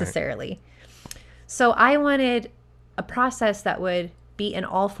necessarily. Right. So I wanted a process that would be in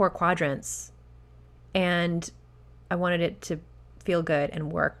all 4 quadrants, and I wanted it to feel good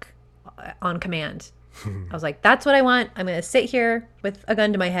and work on command. I was like, that's what I want. I'm going to sit here with a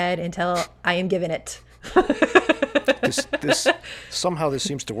gun to my head until I am given it. This somehow this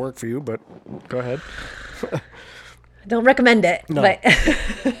seems to work for you, but go ahead. Don't recommend it. No.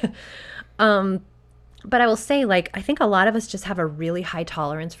 But I will say, like, I think a lot of us just have a really high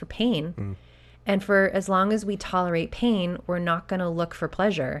tolerance for pain. And for as long as we tolerate pain, we're not going to look for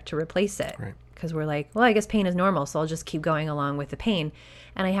pleasure to replace it. Right. Because we're like, well, I guess pain is normal, so I'll just keep going along with the pain.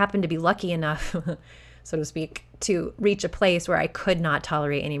 And I happen to be lucky enough, so to speak, to reach a place where I could not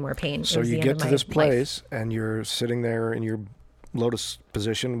tolerate any more pain. So you get to this place and you're sitting there in your lotus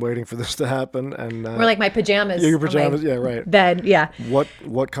position waiting for this to happen, and we're like my pajamas. Your pajamas, yeah, right. Bed, yeah.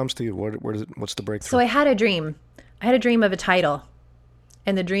 What comes to you? What's the breakthrough? So I had a dream. I had a dream of a title,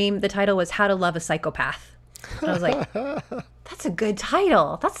 and the title was How to Love a Psychopath. And I was like, that's a good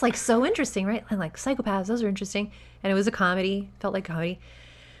title. That's like so interesting, right? And like psychopaths, those are interesting. And it was a comedy, felt like comedy.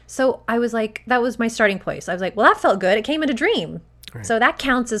 So I was like, that was my starting place. I was like, well, that felt good. It came in a dream. Right. So that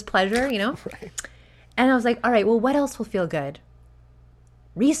counts as pleasure, you know? Right. And I was like, all right, well, what else will feel good?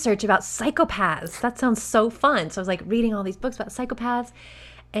 Research about psychopaths. That sounds so fun. So I was like reading all these books about psychopaths.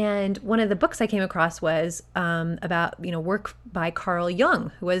 And one of the books I came across was about, work by Carl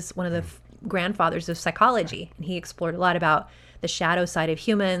Jung, who was one of the grandfathers of psychology. And he explored a lot about the shadow side of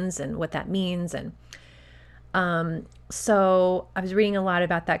humans and what that means. And so I was reading a lot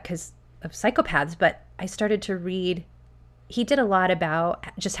about that because of psychopaths, but I started to read. He did a lot about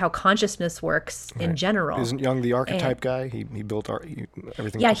just how consciousness works in general. Isn't Jung the archetype guy? He built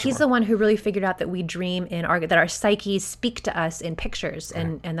everything. Yeah, he's the one who really figured out that we dream that our psyches speak to us in pictures,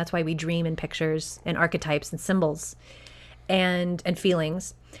 and that's why we dream in pictures and archetypes and symbols and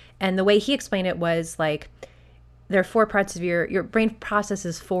feelings. And the way he explained it was like, there are 4 parts of your brain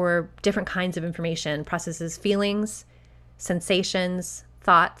processes 4 different kinds of information, processes feelings, sensations,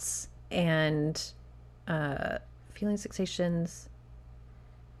 thoughts, and feelings, sensations,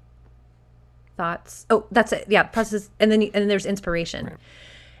 thoughts. Oh, that's it. Yeah, process. And then there's inspiration. Right.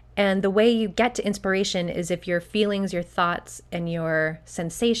 And the way you get to inspiration is if your feelings, your thoughts, and your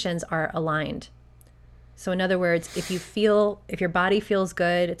sensations are aligned. So in other words, if your body feels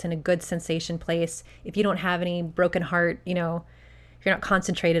good, it's in a good sensation place. If you don't have any broken heart, if you're not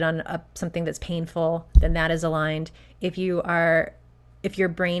concentrated on something that's painful, then that is aligned. If your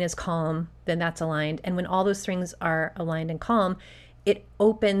brain is calm, then that's aligned. And when all those things are aligned and calm, it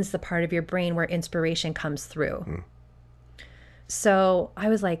opens the part of your brain where inspiration comes through. So I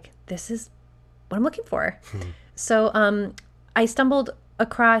was like, this is what I'm looking for. So I stumbled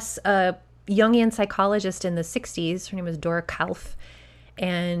across a Jungian psychologist in the 60s. Her name was Dora Kalf,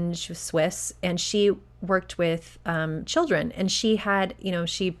 and she was Swiss, and she worked with children. And she had,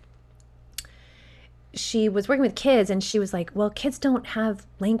 she was working with kids, and she was like, well, kids don't have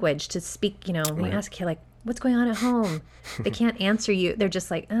language to speak, when you ask a kid, like, what's going on at home? They can't answer you. They're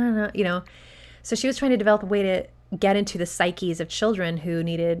just like, I don't know, So she was trying to develop a way to get into the psyches of children who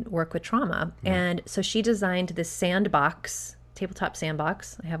needed work with trauma. And so she designed this sandbox, tabletop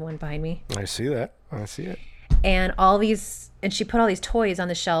sandbox. I have one behind me. I see that. I see it. And she put all these toys on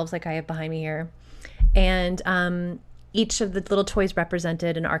the shelves like I have behind me here. And each of the little toys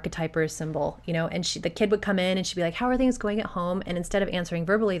represented an archetype or a symbol, and the kid would come in and she'd be like, how are things going at home? And instead of answering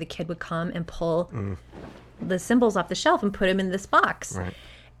verbally, the kid would come and pull the symbols off the shelf and put them in this box. Right.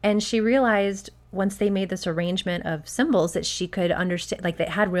 And she realized once they made this arrangement of symbols that she could understand, like, that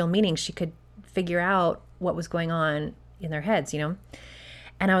had real meaning. She could figure out what was going on in their heads, And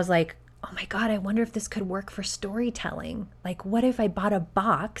I was like, oh my God, I wonder if this could work for storytelling. Like, what if I bought a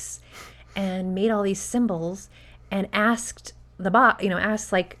box and made all these symbols and asked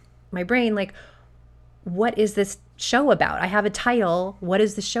asked like my brain, like, what is this show about? I have a title. What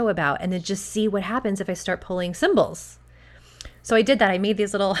is the show about? And then just see what happens if I start pulling symbols. So I did that. I made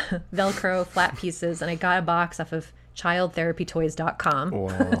these little Velcro flat pieces, and I got a box off of childtherapytoys.com.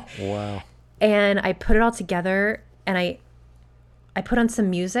 Wow. And I put it all together, and I put on some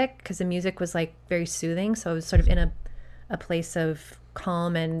music because the music was like very soothing. So I was sort of in a place of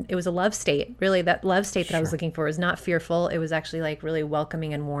calm, and it was a love state. Really, that love state that I was looking for was not fearful. It was actually like really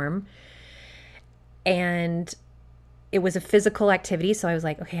welcoming and warm. And it was a physical activity. So I was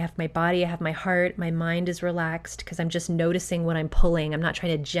like, okay, I have my body, I have my heart, my mind is relaxed because I'm just noticing what I'm pulling. I'm not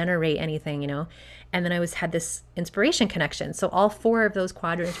trying to generate anything, And then I had this inspiration connection. So all 4 of those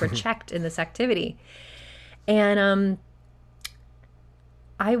quadrants were checked in this activity. And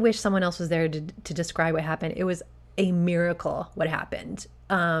I wish someone else was there to describe what happened. It was a miracle what happened.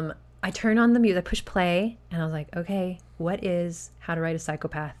 I turned on the music, I pushed play, and I was like, okay, what is How to Write a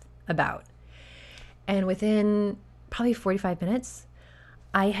Psychopath about? And within probably 45 minutes,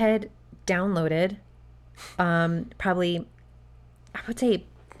 I had downloaded probably, I would say,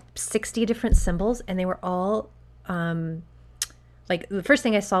 60 different symbols, and they were all like, the first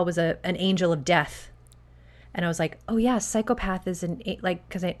thing I saw was an angel of death. And I was like, oh yeah, psychopath is like,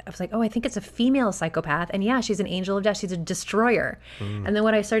 because I was like, oh, I think it's a female psychopath. And yeah, she's an angel of death. She's a destroyer. And then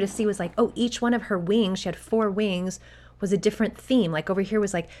what I started to see was like, oh, each one of her wings, she had 4 wings, was a different theme. Like over here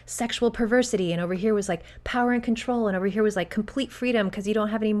was like sexual perversity, and over here was like power and control, and over here was like complete freedom because you don't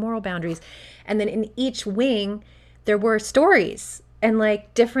have any moral boundaries. And then in each wing, there were stories and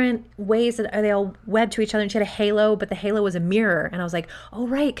like different ways that they all wed to each other. And she had a halo, but the halo was a mirror. And I was like, oh,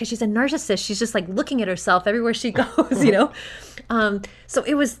 right, because she's a narcissist. She's just like looking at herself everywhere she goes, you know? So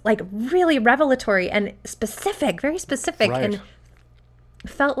it was like really revelatory and specific, very specific. Right. And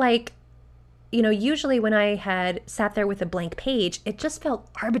felt like, you know, usually when I had sat there with a blank page, it just felt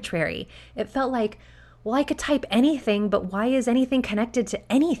arbitrary. It felt like, well, I could type anything, but why is anything connected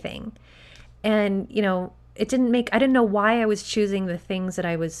to anything? And, you know, I didn't know why I was choosing the things that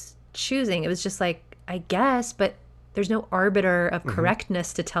I was choosing. It was just like, I guess, but there's no arbiter of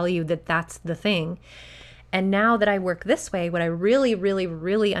correctness to tell you that that's the thing. And now that I work this way, what I really, really,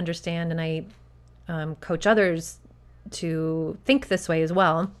 really understand, and I coach others to think this way as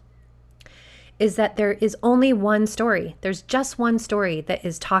well, is that there is only one story. There's just one story that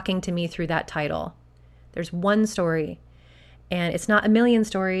is talking to me through that title. There's one story. And it's not a million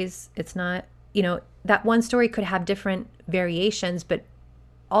stories. It's not, you know, that one story could have different variations, but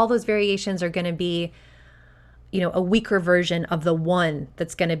all those variations are going to be, you know, a weaker version of the one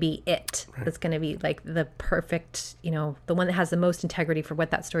that's going to be it. Right. That's going to be like the perfect, you know, the one that has the most integrity for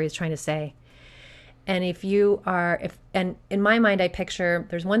what that story is trying to say. And and in my mind, I picture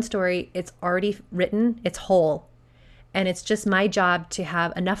there's one story, it's already written, it's whole. And it's just my job to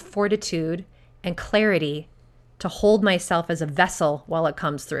have enough fortitude and clarity to hold myself as a vessel while it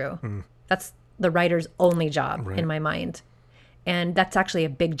comes through. That's the writer's only job in my mind. And that's actually a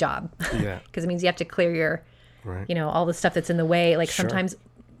big job. Yeah. Because it means you have to clear your, you know, all the stuff that's in the way. Like sometimes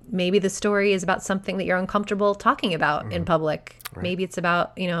maybe the story is about something that you're uncomfortable talking about in public. Right. Maybe it's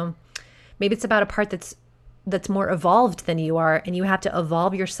about, you know, maybe it's about a part that's more evolved than you are, and you have to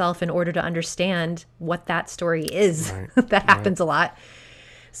evolve yourself in order to understand what that story is. Right. That happens a lot.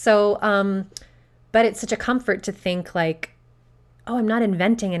 So, but it's such a comfort to think like, oh, I'm not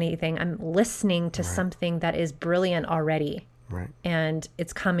inventing anything. I'm listening to something that is brilliant already. Right. And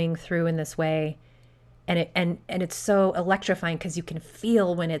it's coming through in this way. And it's so electrifying because you can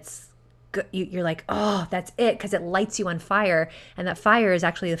feel when it's good. You're like, oh, that's it, because it lights you on fire. And that fire is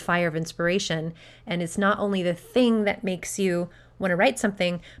actually the fire of inspiration. And it's not only the thing that makes you want to write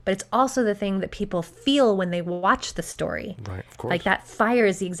something, but it's also the thing that people feel when they watch the story. Right, of course. Like that fire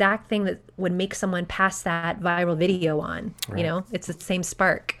is the exact thing that would make someone pass that viral video on. Right. You know, it's the same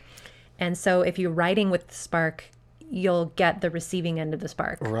spark. And so if you're writing with the spark, you'll get the receiving end of the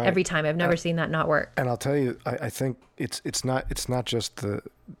spark every time. I've never seen that not work. And I'll tell you, I think it's not just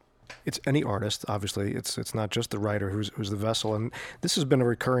it's any artist. Obviously, it's not just the writer who's the vessel. And this has been a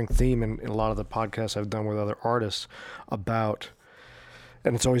recurring theme in a lot of the podcasts I've done with other artists about.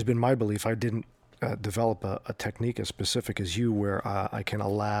 And it's always been my belief. I didn't develop a technique as specific as you, where I can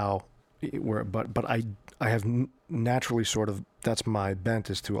allow, but I have naturally sort of, that's my bent,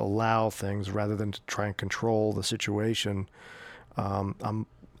 is to allow things rather than to try and control the situation. I'm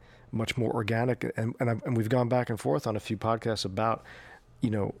much more organic, and we've gone back and forth on a few podcasts about, you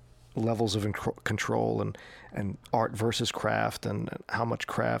know, levels of control and art versus craft, and how much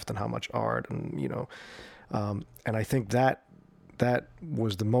craft and how much art, and you know, and I think that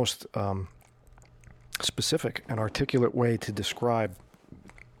was the most specific and articulate way to describe,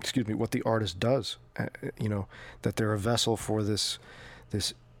 what the artist does. You know, that they're a vessel for this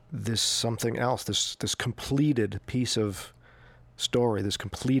something else, this completed piece of story, this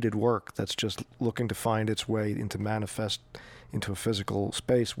completed work that's just looking to find its way into manifest into a physical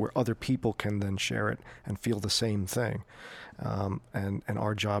space where other people can then share it and feel the same thing. And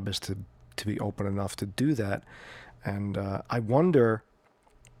our job is to be open enough to do that. And I wonder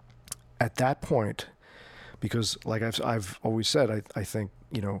at that point, because like I've always said, I think,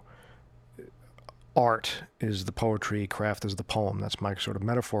 you know, art is the poetry, craft is the poem. That's my sort of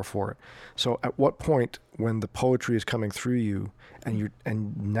metaphor for it. So at what point, when the poetry is coming through you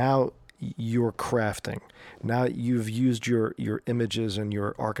and now you're crafting, now you've used your images and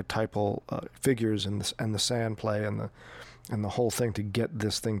your archetypal figures and the sand play and the whole thing to get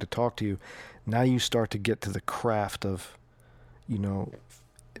this thing to talk to you, now you start to get to the craft of, you know,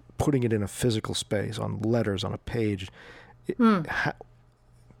 putting it in a physical space, on letters, on a page.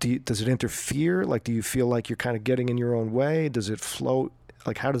 Does it interfere? Like, do you feel like you're kind of getting in your own way? Does it flow?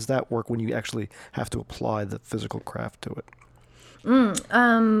 Like, how does that work when you actually have to apply the physical craft to it?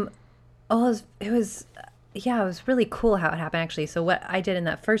 It was really cool how it happened, actually. So what I did in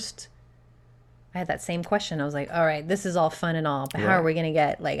that first I had that same question. I was like, all right, this is all fun and all, but how are we going to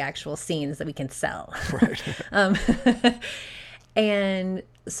get like actual scenes that we can sell? Right. um, and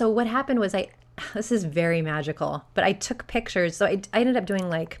so what happened was this is very magical, but I took pictures. So I ended up doing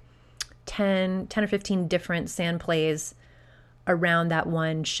like 10 or 15 different sand plays around that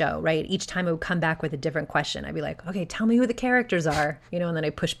one show, right? Each time it would come back with a different question. I'd be like, okay, tell me who the characters are, and then I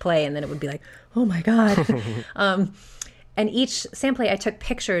push play and then it would be like, oh my God. And each sand play, I took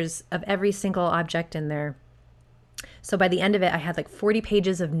pictures of every single object in there. So by the end of it, I had like 40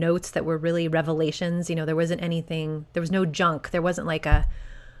 pages of notes that were really revelations. There wasn't anything, there was no junk. There wasn't like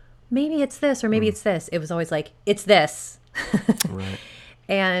maybe it's this or maybe it's this. It was always like, it's this. Right.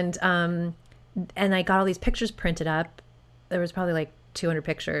 And I got all these pictures printed up. There was probably like 200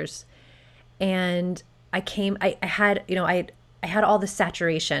 pictures. And I had all the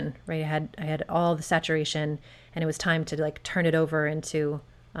saturation, right? I had all the saturation, and it was time to like turn it over into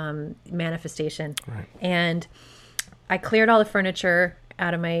manifestation. Right. And I cleared all the furniture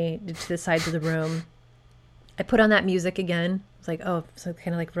out of to the sides of the room. I put on that music again. It's like, oh, so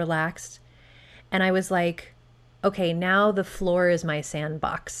kind of like relaxed. And I was like, okay, now the floor is my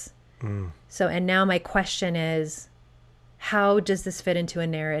sandbox. So, and now my question is, how does this fit into a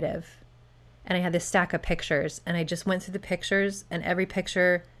narrative? And I had this stack of pictures, and I just went through the pictures, and every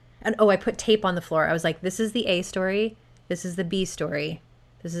picture, and I put tape on the floor. I was like, this is the A story. This is the B story.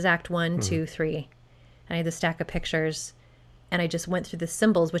 This is act 1, 2, 3. And I had the stack of pictures, and I just went through the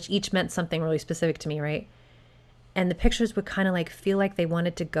symbols, which each meant something really specific to me, right? And the pictures would kind of like feel like they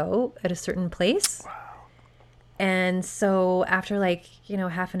wanted to go at a certain place. Wow. And so after like,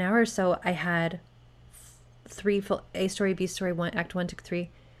 half an hour or so, I had 3 full A story, B story, act 1, 2, 3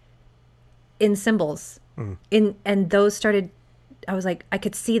 in symbols. And those started, I was like, I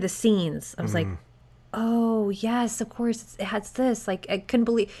could see the scenes. I was like, oh yes, of course it has this. Like I couldn't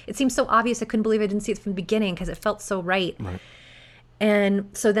believe, it seemed so obvious. I couldn't believe I didn't see it from the beginning because it felt so right. And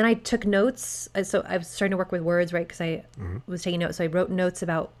so then I took notes. So I was starting to work with words, right? Because I was taking notes. So I wrote notes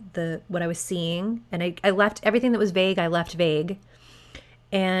about what I was seeing, and I left everything that was vague. I left vague.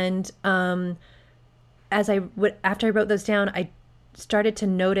 And after I wrote those down, I started to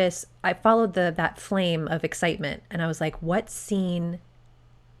notice. I followed that flame of excitement, and I was like, "What scene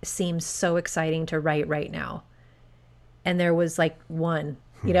seems so exciting to write right now?" And there was like one,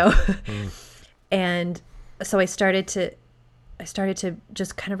 and so I started to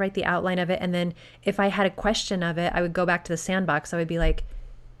just kind of write the outline of it. And then if I had a question of it, I would go back to the sandbox. I would be like,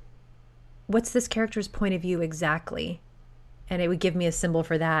 what's this character's point of view exactly? And it would give me a symbol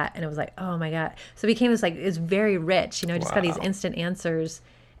for that. And it was like, oh my God. So it became this like, it's very rich, I just got these instant answers,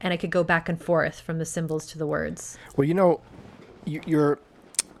 and I could go back and forth from the symbols to the words. Well, you're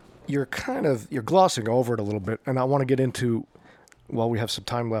glossing over it a little bit. And I want to get into, while we have some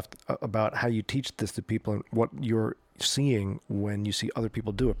time left, about how you teach this to people and what you're seeing when you see other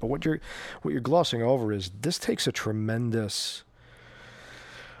people do it. But what you're glossing over is this takes a tremendous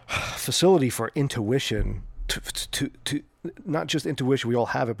facility for intuition, to not just intuition, we all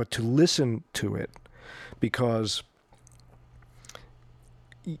have it, but to listen to it, because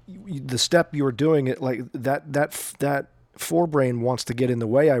the step you're doing it, like that forebrain wants to get in the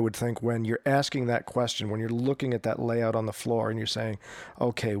way, I would think, when you're asking that question, when you're looking at that layout on the floor and you're saying,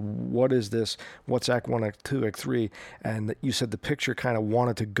 okay, what is this? What's act 1, act 2, act 3? And you said the picture kind of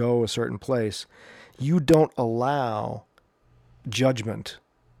wanted to go a certain place. You don't allow judgment.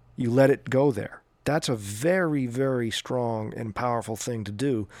 You let it go there. That's a very, very strong and powerful thing to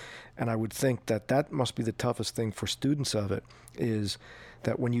do. And I would think that must be the toughest thing for students of it, is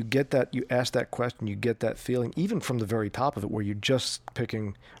that when you get that, you ask that question, you get that feeling, even from the very top of it, where you're just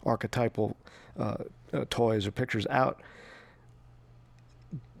picking archetypal toys or pictures out,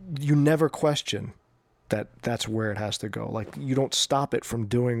 you never question that's where it has to go. Like, you don't stop it from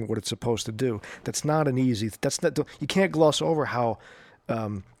doing what it's supposed to do. That's not an easy, you can't gloss over how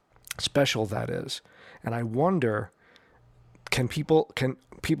special that is. And I wonder, can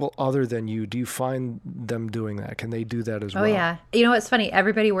people other than you, do you find them doing that? Can they do that as well? Oh yeah. It's funny.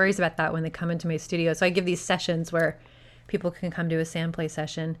 Everybody worries about that when they come into my studio. So I give these sessions where people can come to a sand play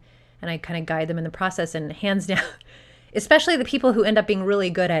session, and I kind of guide them in the process. And hands down, especially the people who end up being really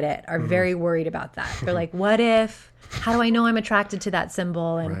good at it are very worried about that. They're like, how do I know I'm attracted to that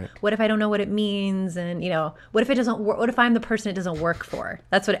symbol? And what if I don't know what it means? And, what if it doesn't work? What if I'm the person it doesn't work for?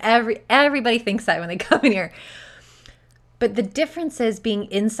 That's what everybody thinks that when they come in here. But the difference is being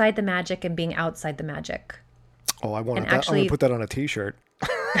inside the magic and being outside the magic. Oh, I'm going to put that on a T-shirt.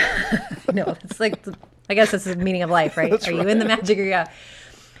 No, it's like, I guess that's the meaning of life, right? Are you in the magic or yeah?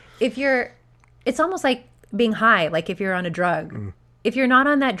 It's almost like being high, like if you're on a drug. If you're not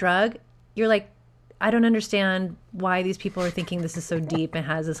on that drug, you're like I don't understand why these people are thinking this is so deep and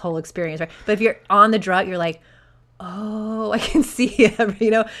has this whole experience, right? But if you're on the drug, you're like, oh, I can see it.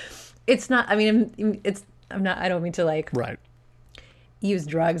 You know, it's not. I mean, it's. I'm not. I don't mean to like Right. use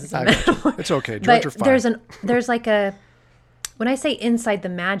drugs as a I got you. metaphor. It's okay. Drugs are But fine. there's like a, when I say inside the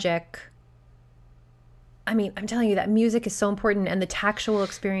magic, I mean, I'm telling you that music is so important, and the tactual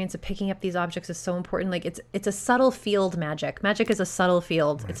experience of picking up these objects is so important. Like it's a subtle field magic. Magic is a subtle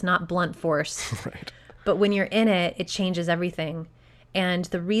field. It's not blunt force. Right. But when you're in it, it changes everything. And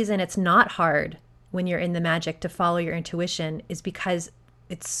the reason it's not hard when you're in the magic to follow your intuition is because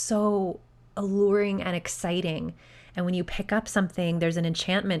it's so alluring and exciting. And when you pick up something, there's an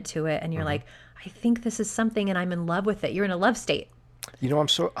enchantment to it, and you're like, I think this is something, and I'm in love with it. You're in a love state. You know,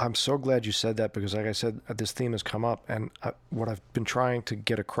 I'm so glad you said that, because like I said, this theme has come up, and what I've been trying to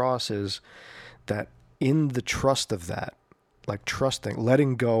get across is that in the trust of that, like trusting,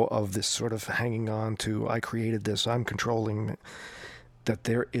 letting go of this sort of hanging on to, I created this, I'm controlling, that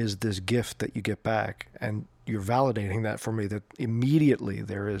there is this gift that you get back, and you're validating that for me, that immediately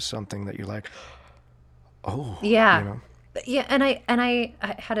there is something that you're like, oh, Yeah. you know, Yeah, and I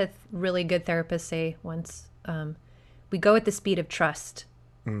had a really good therapist say once, we go at the speed of trust,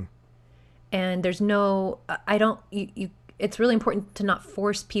 and there's no, I don't, it's really important to not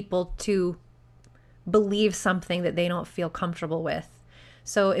force people to believe something that they don't feel comfortable with.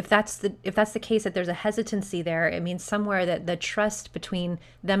 So if that's the case, that there's a hesitancy there, it means somewhere that the trust between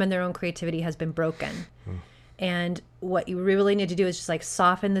them and their own creativity has been broken. And what you really need to do is just like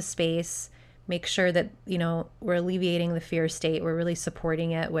soften the space, make sure that, you know, we're alleviating the fear state. We're really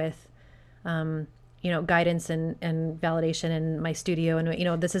supporting it with, you know, guidance and validation in my studio. And, you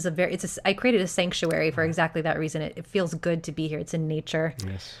know, this is I created a sanctuary for exactly that reason. It feels good to be here. It's in nature.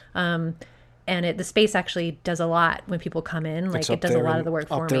 yes. And the space actually does a lot when people come in. Like, It's it up does a there lot in- of the work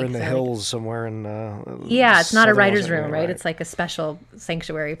for up there me. in the So, like, hills somewhere in yeah, it's not a southern writer's Washington, room, right? It's like a special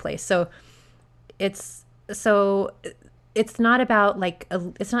sanctuary place. So it's not about like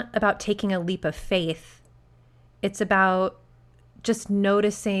it's not about taking a leap of faith. It's about just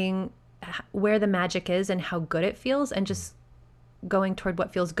noticing where the magic is and how good it feels, and just going toward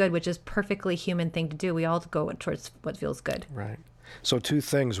what feels good, which is perfectly human thing to do. We all go towards what feels good. Right. So two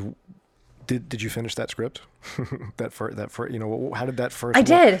things. Did you finish that script? that for you know, how did that first? I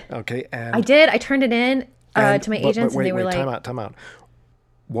did. Okay, and I did. I turned it in to my but agents, wait, and they were wait, like, time out.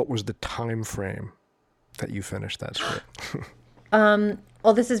 What was the time frame that you finished that script?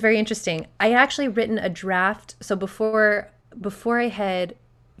 well, this is very interesting. I had actually written a draft. So before I had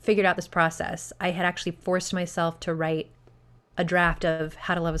figured out this process, I had actually forced myself to write a draft of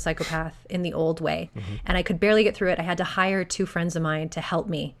How to Love a Psychopath in the old way. And I could barely get through it. I had to hire 2 friends of mine to help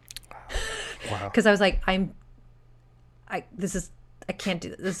me. Wow. Because I was like, I can't do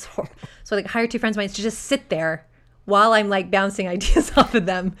this. This is so like hire 2 friends of mine to just sit there while I'm like bouncing ideas off of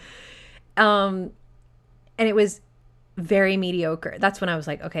them. And it was very mediocre. That's when I was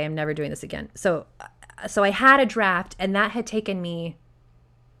like, okay, I'm never doing this again. So I had a draft, and that had taken me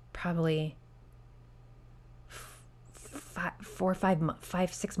probably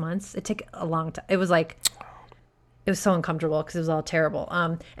 6 months. It took a long time. It was so uncomfortable because it was all terrible.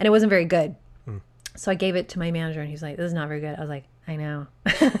 And it wasn't very good. So I gave it to my manager, and he's like, this is not very good. I was like, I know.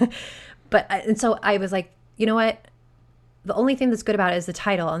 And so I was like, you know what? The only thing that's good about it is the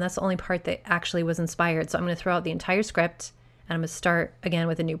title, and that's the only part that actually was inspired. So I'm going to throw out the entire script, and I'm going to start again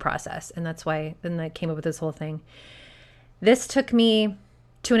with a new process. And that's why then I came up with this whole thing. This took me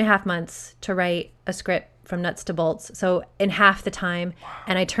 2.5 months to write a script from nuts to bolts. So in half the time,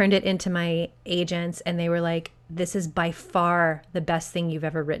 and I turned it into my agents, and they were like, this is by far the best thing you've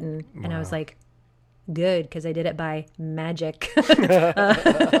ever written. And I was like, good, because I did it by magic.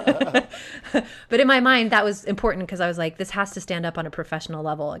 But in my mind, that was important, because I was like, this has to stand up on a professional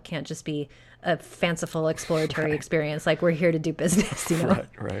level. It can't just be a fanciful exploratory experience. Like, we're here to do business, you know?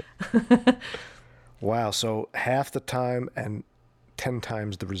 Right. Wow. So half the time and 10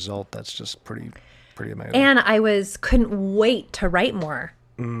 times the result. That's just pretty amazing. And I couldn't wait to write more,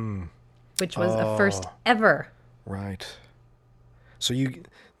 which was a first ever. Right. So you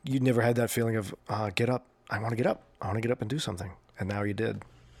never had that feeling of get up. I want to get up. I want to get up and do something. And now you did.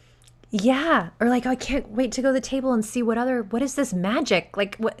 Yeah. Or like, I can't wait to go to the table and see what is this magic?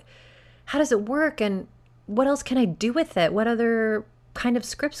 Like, how does it work? And what else can I do with it? What other kind of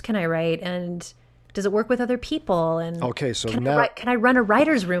scripts can I write? And does it work with other people? And okay, so can now I run a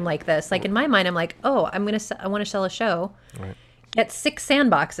writer's room like this? Like, in my mind, I'm like, oh, I want to sell a show. Right. Get 6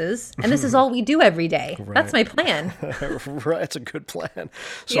 sandboxes, and this is all we do every day. Right. That's my plan. Right, that's a good plan.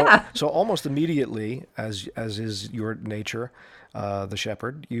 So, Yeah. So almost immediately, as is your nature, the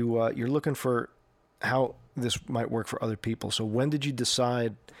shepherd, you're looking for how this might work for other people. So when did you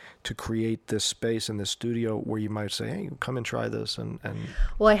decide to create this space in this studio where you might say, hey, come and try this? And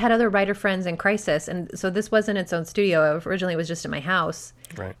Well, I had other writer friends in crisis, and so this wasn't its own studio. Originally, it was just in my house.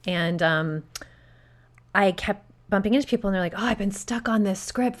 right. And I kept bumping into people, and they're like, oh, I've been stuck on this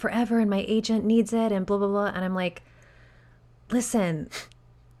script forever, and my agent needs it, and blah, blah, blah. And I'm like, listen,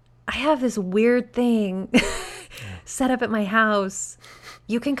 I have this weird thing set up at my house.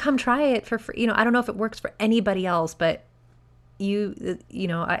 You can come try it for free. I don't know if it works for anybody else, but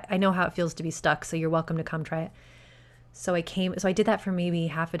I know how it feels to be stuck, so you're welcome to come try it. So I did that for maybe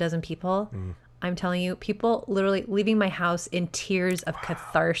half a dozen people. I'm telling you, people literally leaving my house in tears of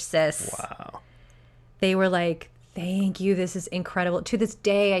catharsis. Wow. They were like, thank you, this is incredible. To this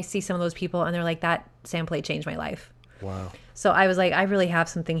day, I see some of those people and they're like, that sand play changed my life. Wow. So I was like, I really have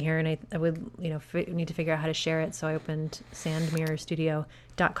something here, and I would, need to figure out how to share it. So I opened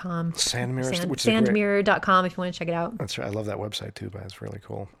sandmirrorstudio.com. Sandmirror.com if you want to check it out. That's right. I love that website too, but it's really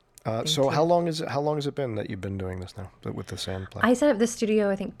cool. So how long has it been that you've been doing this now with the sand play? I set up this studio,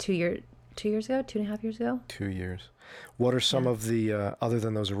 I think 2 years ago, 2.5 years ago. 2 years. What are some of the, other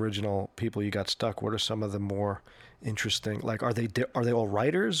than those original people you got stuck, what are some of the more interesting, like, are they all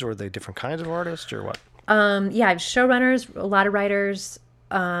writers, or are they different kinds of artists, or what? Yeah, I have showrunners, a lot of writers,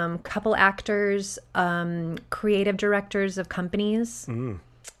 couple actors, creative directors of companies,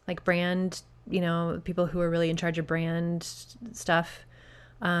 like brand, people who are really in charge of brand stuff.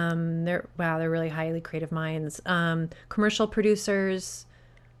 They're really highly creative minds. Commercial producers,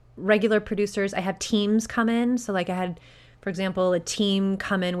 regular producers. I have teams come in. So like I had, for example, a team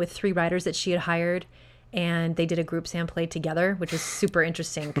come in with 3 writers that she had hired, and they did a group sand play together, which was super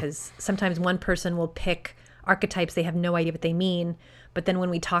interesting because sometimes one person will pick archetypes they have no idea what they mean, but then when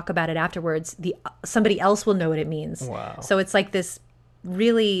we talk about it afterwards, somebody else will know what it means. Wow. So it's like this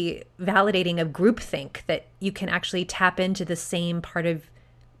really validating of groupthink, that you can actually tap into the same part of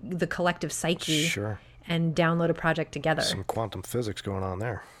the collective psyche. Sure. And download a project together. Some quantum physics going on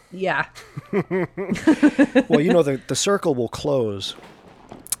there. Yeah. Well, the circle will close.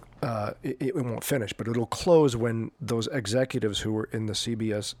 It won't finish, but it'll close when those executives who were in the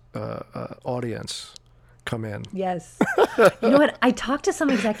CBS audience come in. Yes. You know what? I talked to some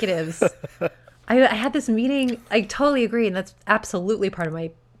executives. I had this meeting. I totally agree, and that's absolutely part of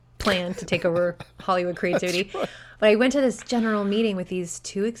my plan to take over Hollywood creativity. Right. But I went to this general meeting with these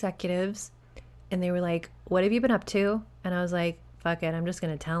 2 executives, and they were like, what have you been up to? And I was like, fuck it, I'm just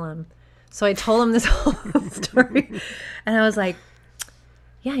going to tell them. So I told them this whole story, and I was like,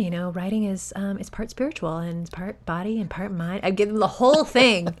 yeah, writing is it's part spiritual and it's part body and part mind. I give them the whole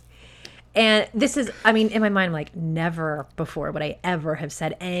thing. And this is, in my mind, I'm like, never before would I ever have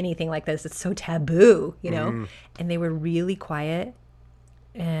said anything like this. It's so taboo, And they were really quiet.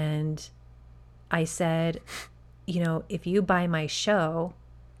 And I said, if you buy my show,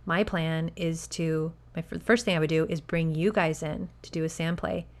 my plan is the first thing I would do is bring you guys in to do a sand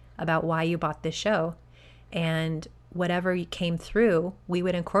play about why you bought this show. And whatever came through, we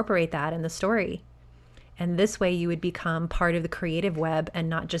would incorporate that in the story. And this way you would become part of the creative web and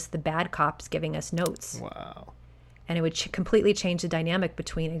not just the bad cops giving us notes. Wow. And it would completely change the dynamic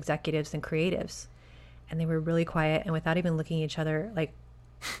between executives and creatives. And they were really quiet, and without even looking at each other, like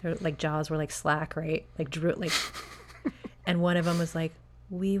their jaws were like slack, right? Like drew, like, and one of them was like,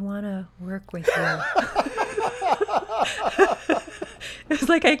 we want to work with you. It was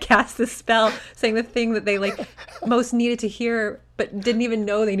like I cast the spell, saying the thing that they most needed to hear, but didn't even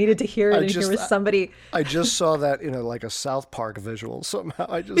know they needed to hear it. And here was somebody. I just saw that in a South Park visual somehow.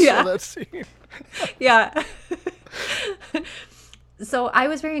 I just saw that scene. Yeah. So I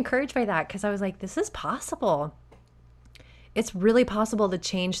was very encouraged by that, because I was like, this is possible. It's really possible to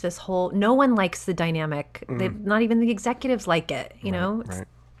change this whole. No one likes the dynamic. Not even the executives like it. Know. Right.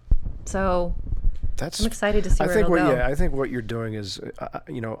 So. I'm excited to see where it'll go. Yeah, I think what you're doing is,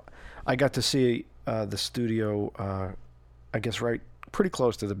 I got to see the studio, I guess, pretty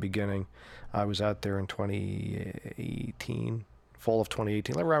close to the beginning. I was out there in 2018, fall of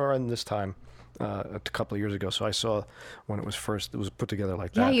 2018, like around this time, a couple of years ago. So I saw when it was put together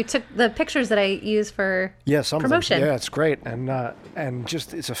like that. Yeah, you took the pictures that I used for promotion. Yeah, it's great. And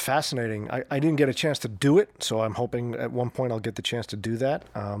just, it's a fascinating, I didn't get a chance to do it, so I'm hoping at one point I'll get the chance to do that.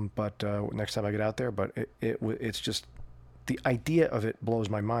 But next time I get out there, but it's just, the idea of it blows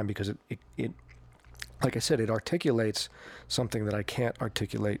my mind, because it like I said, it articulates something that I can't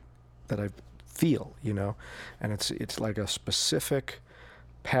articulate, that I feel, and it's like a specific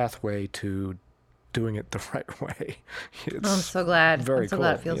pathway to doing it the right way. I'm so glad. Very I'm so cool.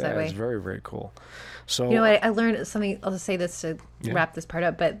 glad it feels that way. It's very, very cool. So I learned something. I'll just say this to wrap this part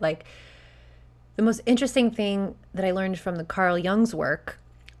up, but The most interesting thing that I learned from the Carl Jung's work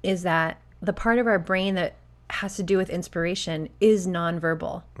is that the part of our brain that has to do with inspiration is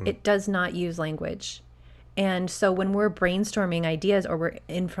nonverbal. It does not use language. And so when we're brainstorming ideas or we're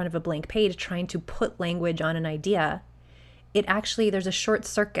in front of a blank page trying to put language on an idea, it actually, there's a short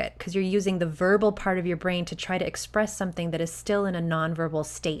circuit because you're using the verbal part of your brain to try to express something that is still in a nonverbal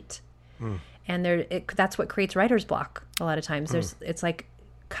state. And that's what creates writer's block a lot of times. It's like,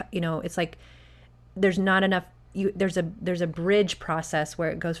 it's like there's not enough, there's a bridge process where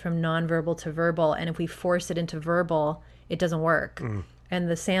it goes from nonverbal to verbal. And if we force it into verbal, it doesn't work. And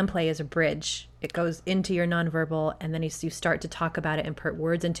the sand play is a bridge. It goes into your nonverbal, and then you start to talk about it and put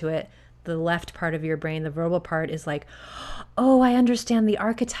words into it. The left part of your brain, the verbal part, is like, oh, I understand the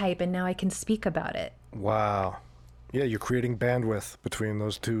archetype, and now I can speak about it. Wow. Yeah, you're creating bandwidth between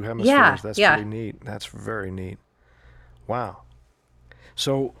those two hemispheres. Yeah, That's yeah. pretty neat. That's very neat. Wow.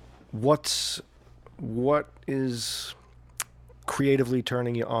 So what is creatively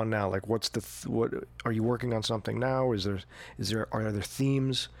turning you on now? Like, what are you working on something now? Are there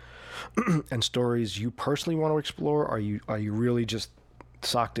themes and stories you personally want to explore? Are you really just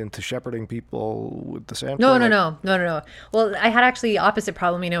socked into shepherding people with the sand? No. Well, I had actually the opposite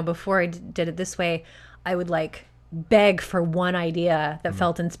problem. Before I did it this way, I would like beg for one idea that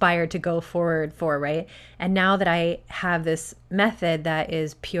felt inspired to go forward for, right? And now that I have this method that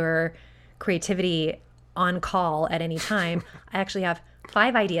is pure creativity on call at any time, I actually have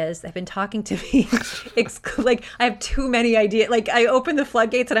 5 ideas that have been talking to me. Like, I have too many ideas. Like, I open the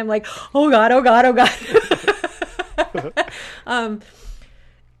floodgates and I'm like, oh God.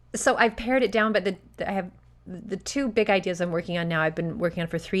 So I've pared it down, but I have the 2 big ideas I'm working on now. I've been working on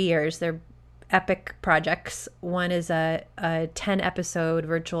for 3 years. They're epic projects. One is a 10-episode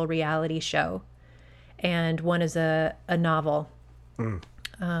virtual reality show, and one is a novel.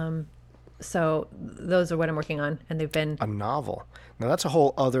 So those are what I'm working on, and they've been a novel. Now that's a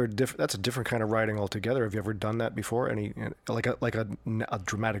whole other that's a different kind of writing altogether. Have you ever done that before? Any like a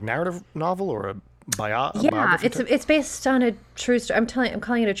dramatic narrative novel or a biography? It's based on a true story. I'm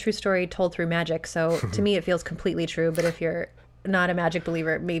calling it a true story told through magic. So to me, it feels completely true. But if you're not a magic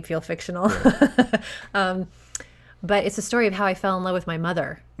believer, it may feel fictional. Yeah. But it's a story of how I fell in love with my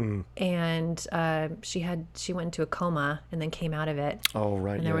mother, and she went into a coma and then came out of it. Oh,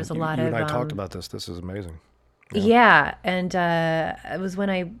 right. And there was a lot of. You and I talked about this. This is amazing. Yeah, and it was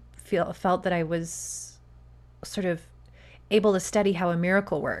when I felt that I was sort of able to study how a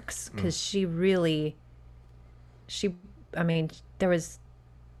miracle works, because there was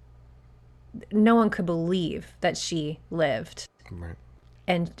no one could believe that she lived, right,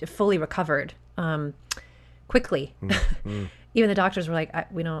 and fully recovered. Quickly. Even the doctors were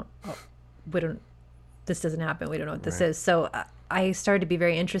like, we don't, this doesn't happen. We don't know what this is. So I started to be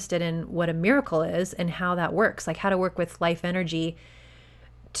very interested in what a miracle is and how that works, like how to work with life energy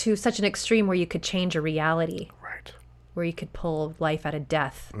to such an extreme where you could change a reality, right, where you could pull life out of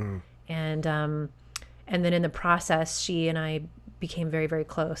death. And then in the process, she and I became very, very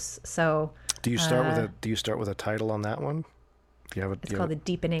close. So do you start with a title on that one? It's called The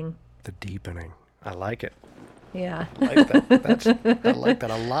Deepening. The Deepening. I like it. Yeah. I like that. I like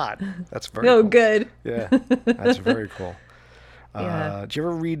that a lot. That's very cool. Good. Yeah, that's very cool. Yeah. Do you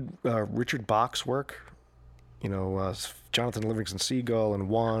ever read Richard Bach's work? Jonathan Livingston Seagull and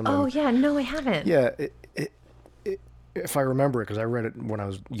One. Oh, yeah. No, I haven't. Yeah. If I remember it, because I read it when I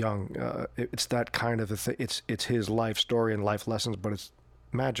was young, it's that kind of a thing. It's his life story and life lessons, but it's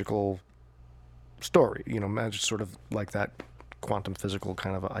magical story. Magic, sort of like that quantum physical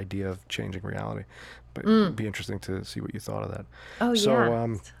kind of idea of changing reality. But it'd be interesting to see what you thought of that. Oh, so,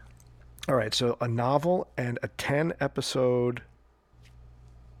 yeah. All right, so a novel and a 10-episode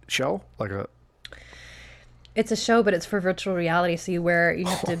show? It's a show, but it's for virtual reality, so you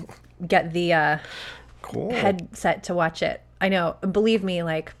have to get the cool headset to watch it. I know. Believe me,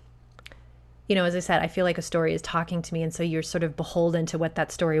 as I said, I feel like a story is talking to me, and so you're sort of beholden to what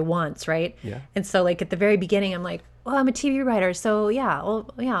that story wants, right? Yeah. And so, at the very beginning, I'm like, well, I'm a TV writer, so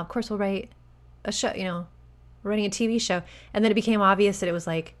of course we'll write a show, we're writing a TV show. And then it became obvious that it was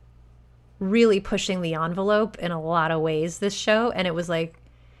really pushing the envelope in a lot of ways, this show. And it was like,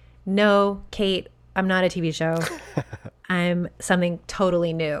 no, Kate, I'm not a TV show. I'm something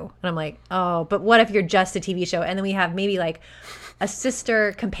totally new. And I'm like, oh, but what if you're just a TV show? And then we have maybe a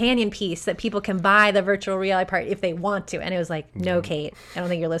sister companion piece that people can buy the virtual reality part if they want to. And it was like, no, Kate, I don't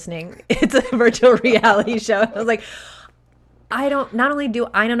think you're listening. It's a virtual reality show. I was like, not only do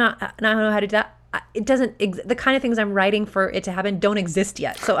I not know how to do that, it doesn't, the kind of things I'm writing for it to happen don't exist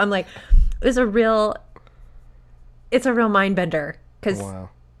yet. So I'm like, it's a real mind bender, because wow.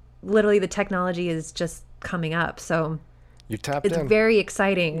 literally the technology is just coming up. So You tapped it's in. very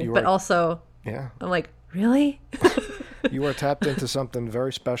exciting, You but are- also Yeah. I'm like, really? You are tapped into something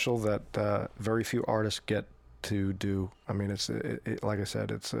very special that very few artists get to do. I mean, like I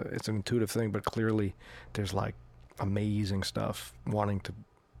said, it's an intuitive thing, but clearly there's like amazing stuff wanting to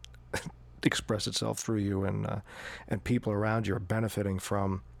express itself through you, and people around you are benefiting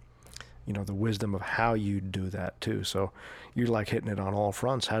from, you know, the wisdom of how you do that too. So you're like hitting it on all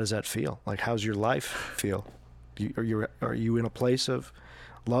fronts. How does that feel? Like, how's your life feel? Are you in a place of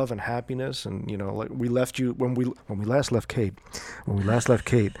love and happiness? And, you know, like we left you when we last left Kate. When we last left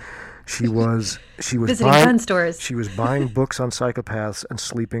Kate, she was Visiting buying gun stores. She was buying books on psychopaths and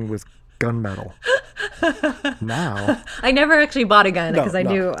sleeping with gunmetal. Now, I never actually bought a gun No, because I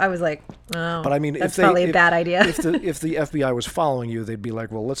no. knew, I was like, oh, but I mean, that's probably a bad idea. if the FBI was following you, they'd be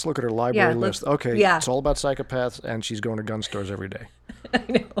like, well, let's look at her library list. Okay, yeah. it's all about psychopaths, and she's going to gun stores every day. I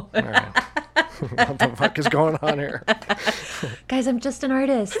know. All right. What the fuck is going on here? Guys, I'm just an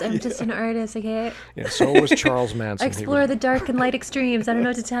artist. I'm just an artist, okay? Yeah, so was Charles Manson. I explore the dark and light extremes. I don't know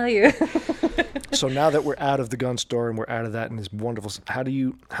what to tell you. So now that we're out of the gun store and we're out of that and this wonderful, how do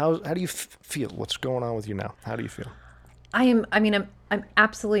you feel? What's going on with you now? How do you feel? I'm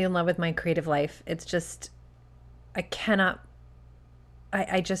absolutely in love with my creative life. It's just, I cannot,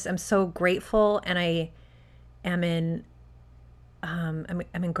 I'm so grateful, and I am in, I'm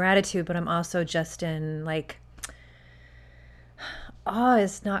in gratitude, but I'm also just in like, awe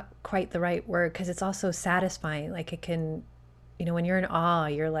is not quite the right word, because it's also satisfying. Like it can, you know, when you're in awe,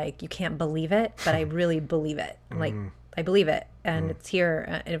 you're like, you can't believe it, but I really believe it. Like I believe it, and it's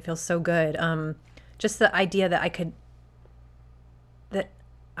here, and it feels so good. Just the idea that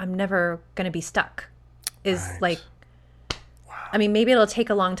I'm never going to be stuck is Right. like, I mean, maybe it'll take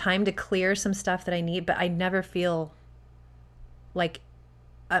a long time to clear some stuff that I need, but I never feel like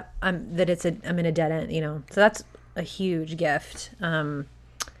I'm in a dead end, you know? So that's a huge gift. And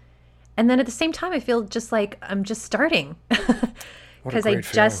then at the same time, I feel just like I'm just starting because I great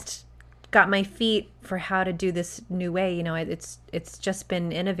just got my feet for how to do this new way. You know, it's just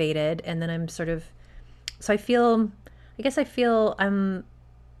been innovated, and then I'm sort of, so I guess I feel I'm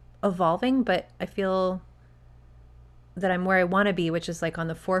evolving, but I feel that I'm where I want to be, which is like on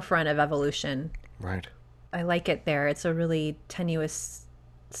the forefront of evolution. Right. I like it there. It's a really tenuous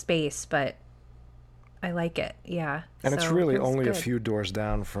space, but I like it. Yeah. And it's So really feels only a good. few doors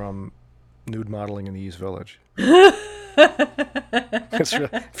down from nude modeling in the East Village.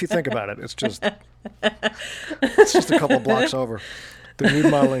 If you think about it, it's just a couple blocks over. The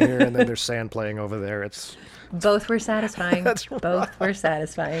nude modeling here, and then there's sand playing over there. It's Both were satisfying. That's Both were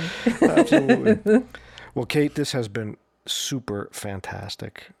satisfying. absolutely. Well, Kate, this has been super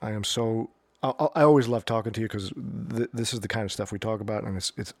fantastic. I am so. I always love talking to you because this is the kind of stuff we talk about, and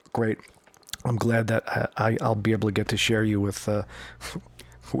it's great. I'm glad that I'll be able to get to share you with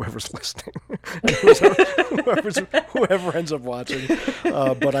whoever's listening, whoever ends up watching.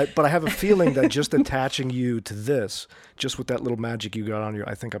 But I have a feeling that just attaching you to this, just with that little magic you got on you,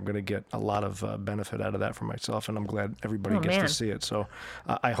 I think I'm going to get a lot of benefit out of that for myself, and I'm glad everybody gets man. to see it. So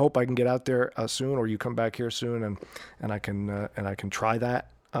I hope I can get out there soon, or you come back here soon, and I can try that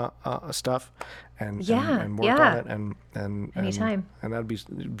stuff and Yeah, and work yeah. on it and Anytime. and that'd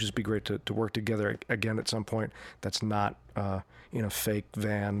just be great to work together again at some point. That's not in a fake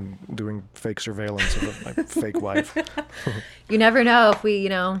van doing fake surveillance of my fake wife. You never know if we,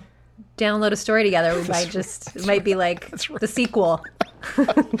 download a story together. We might it might be like the sequel.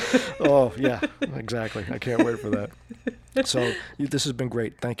 Oh yeah, exactly. I can't wait for that. So this has been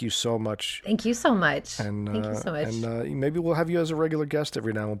great. Thank you so much. Thank you so much. And Thank you so much. And maybe we'll have you as a regular guest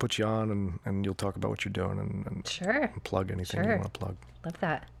every now. We'll put you on, and you'll talk about what you're doing and Sure. plug anything you Sure. want to plug. Love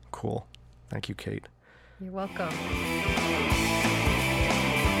that. Cool. Thank you, Kate. You're welcome.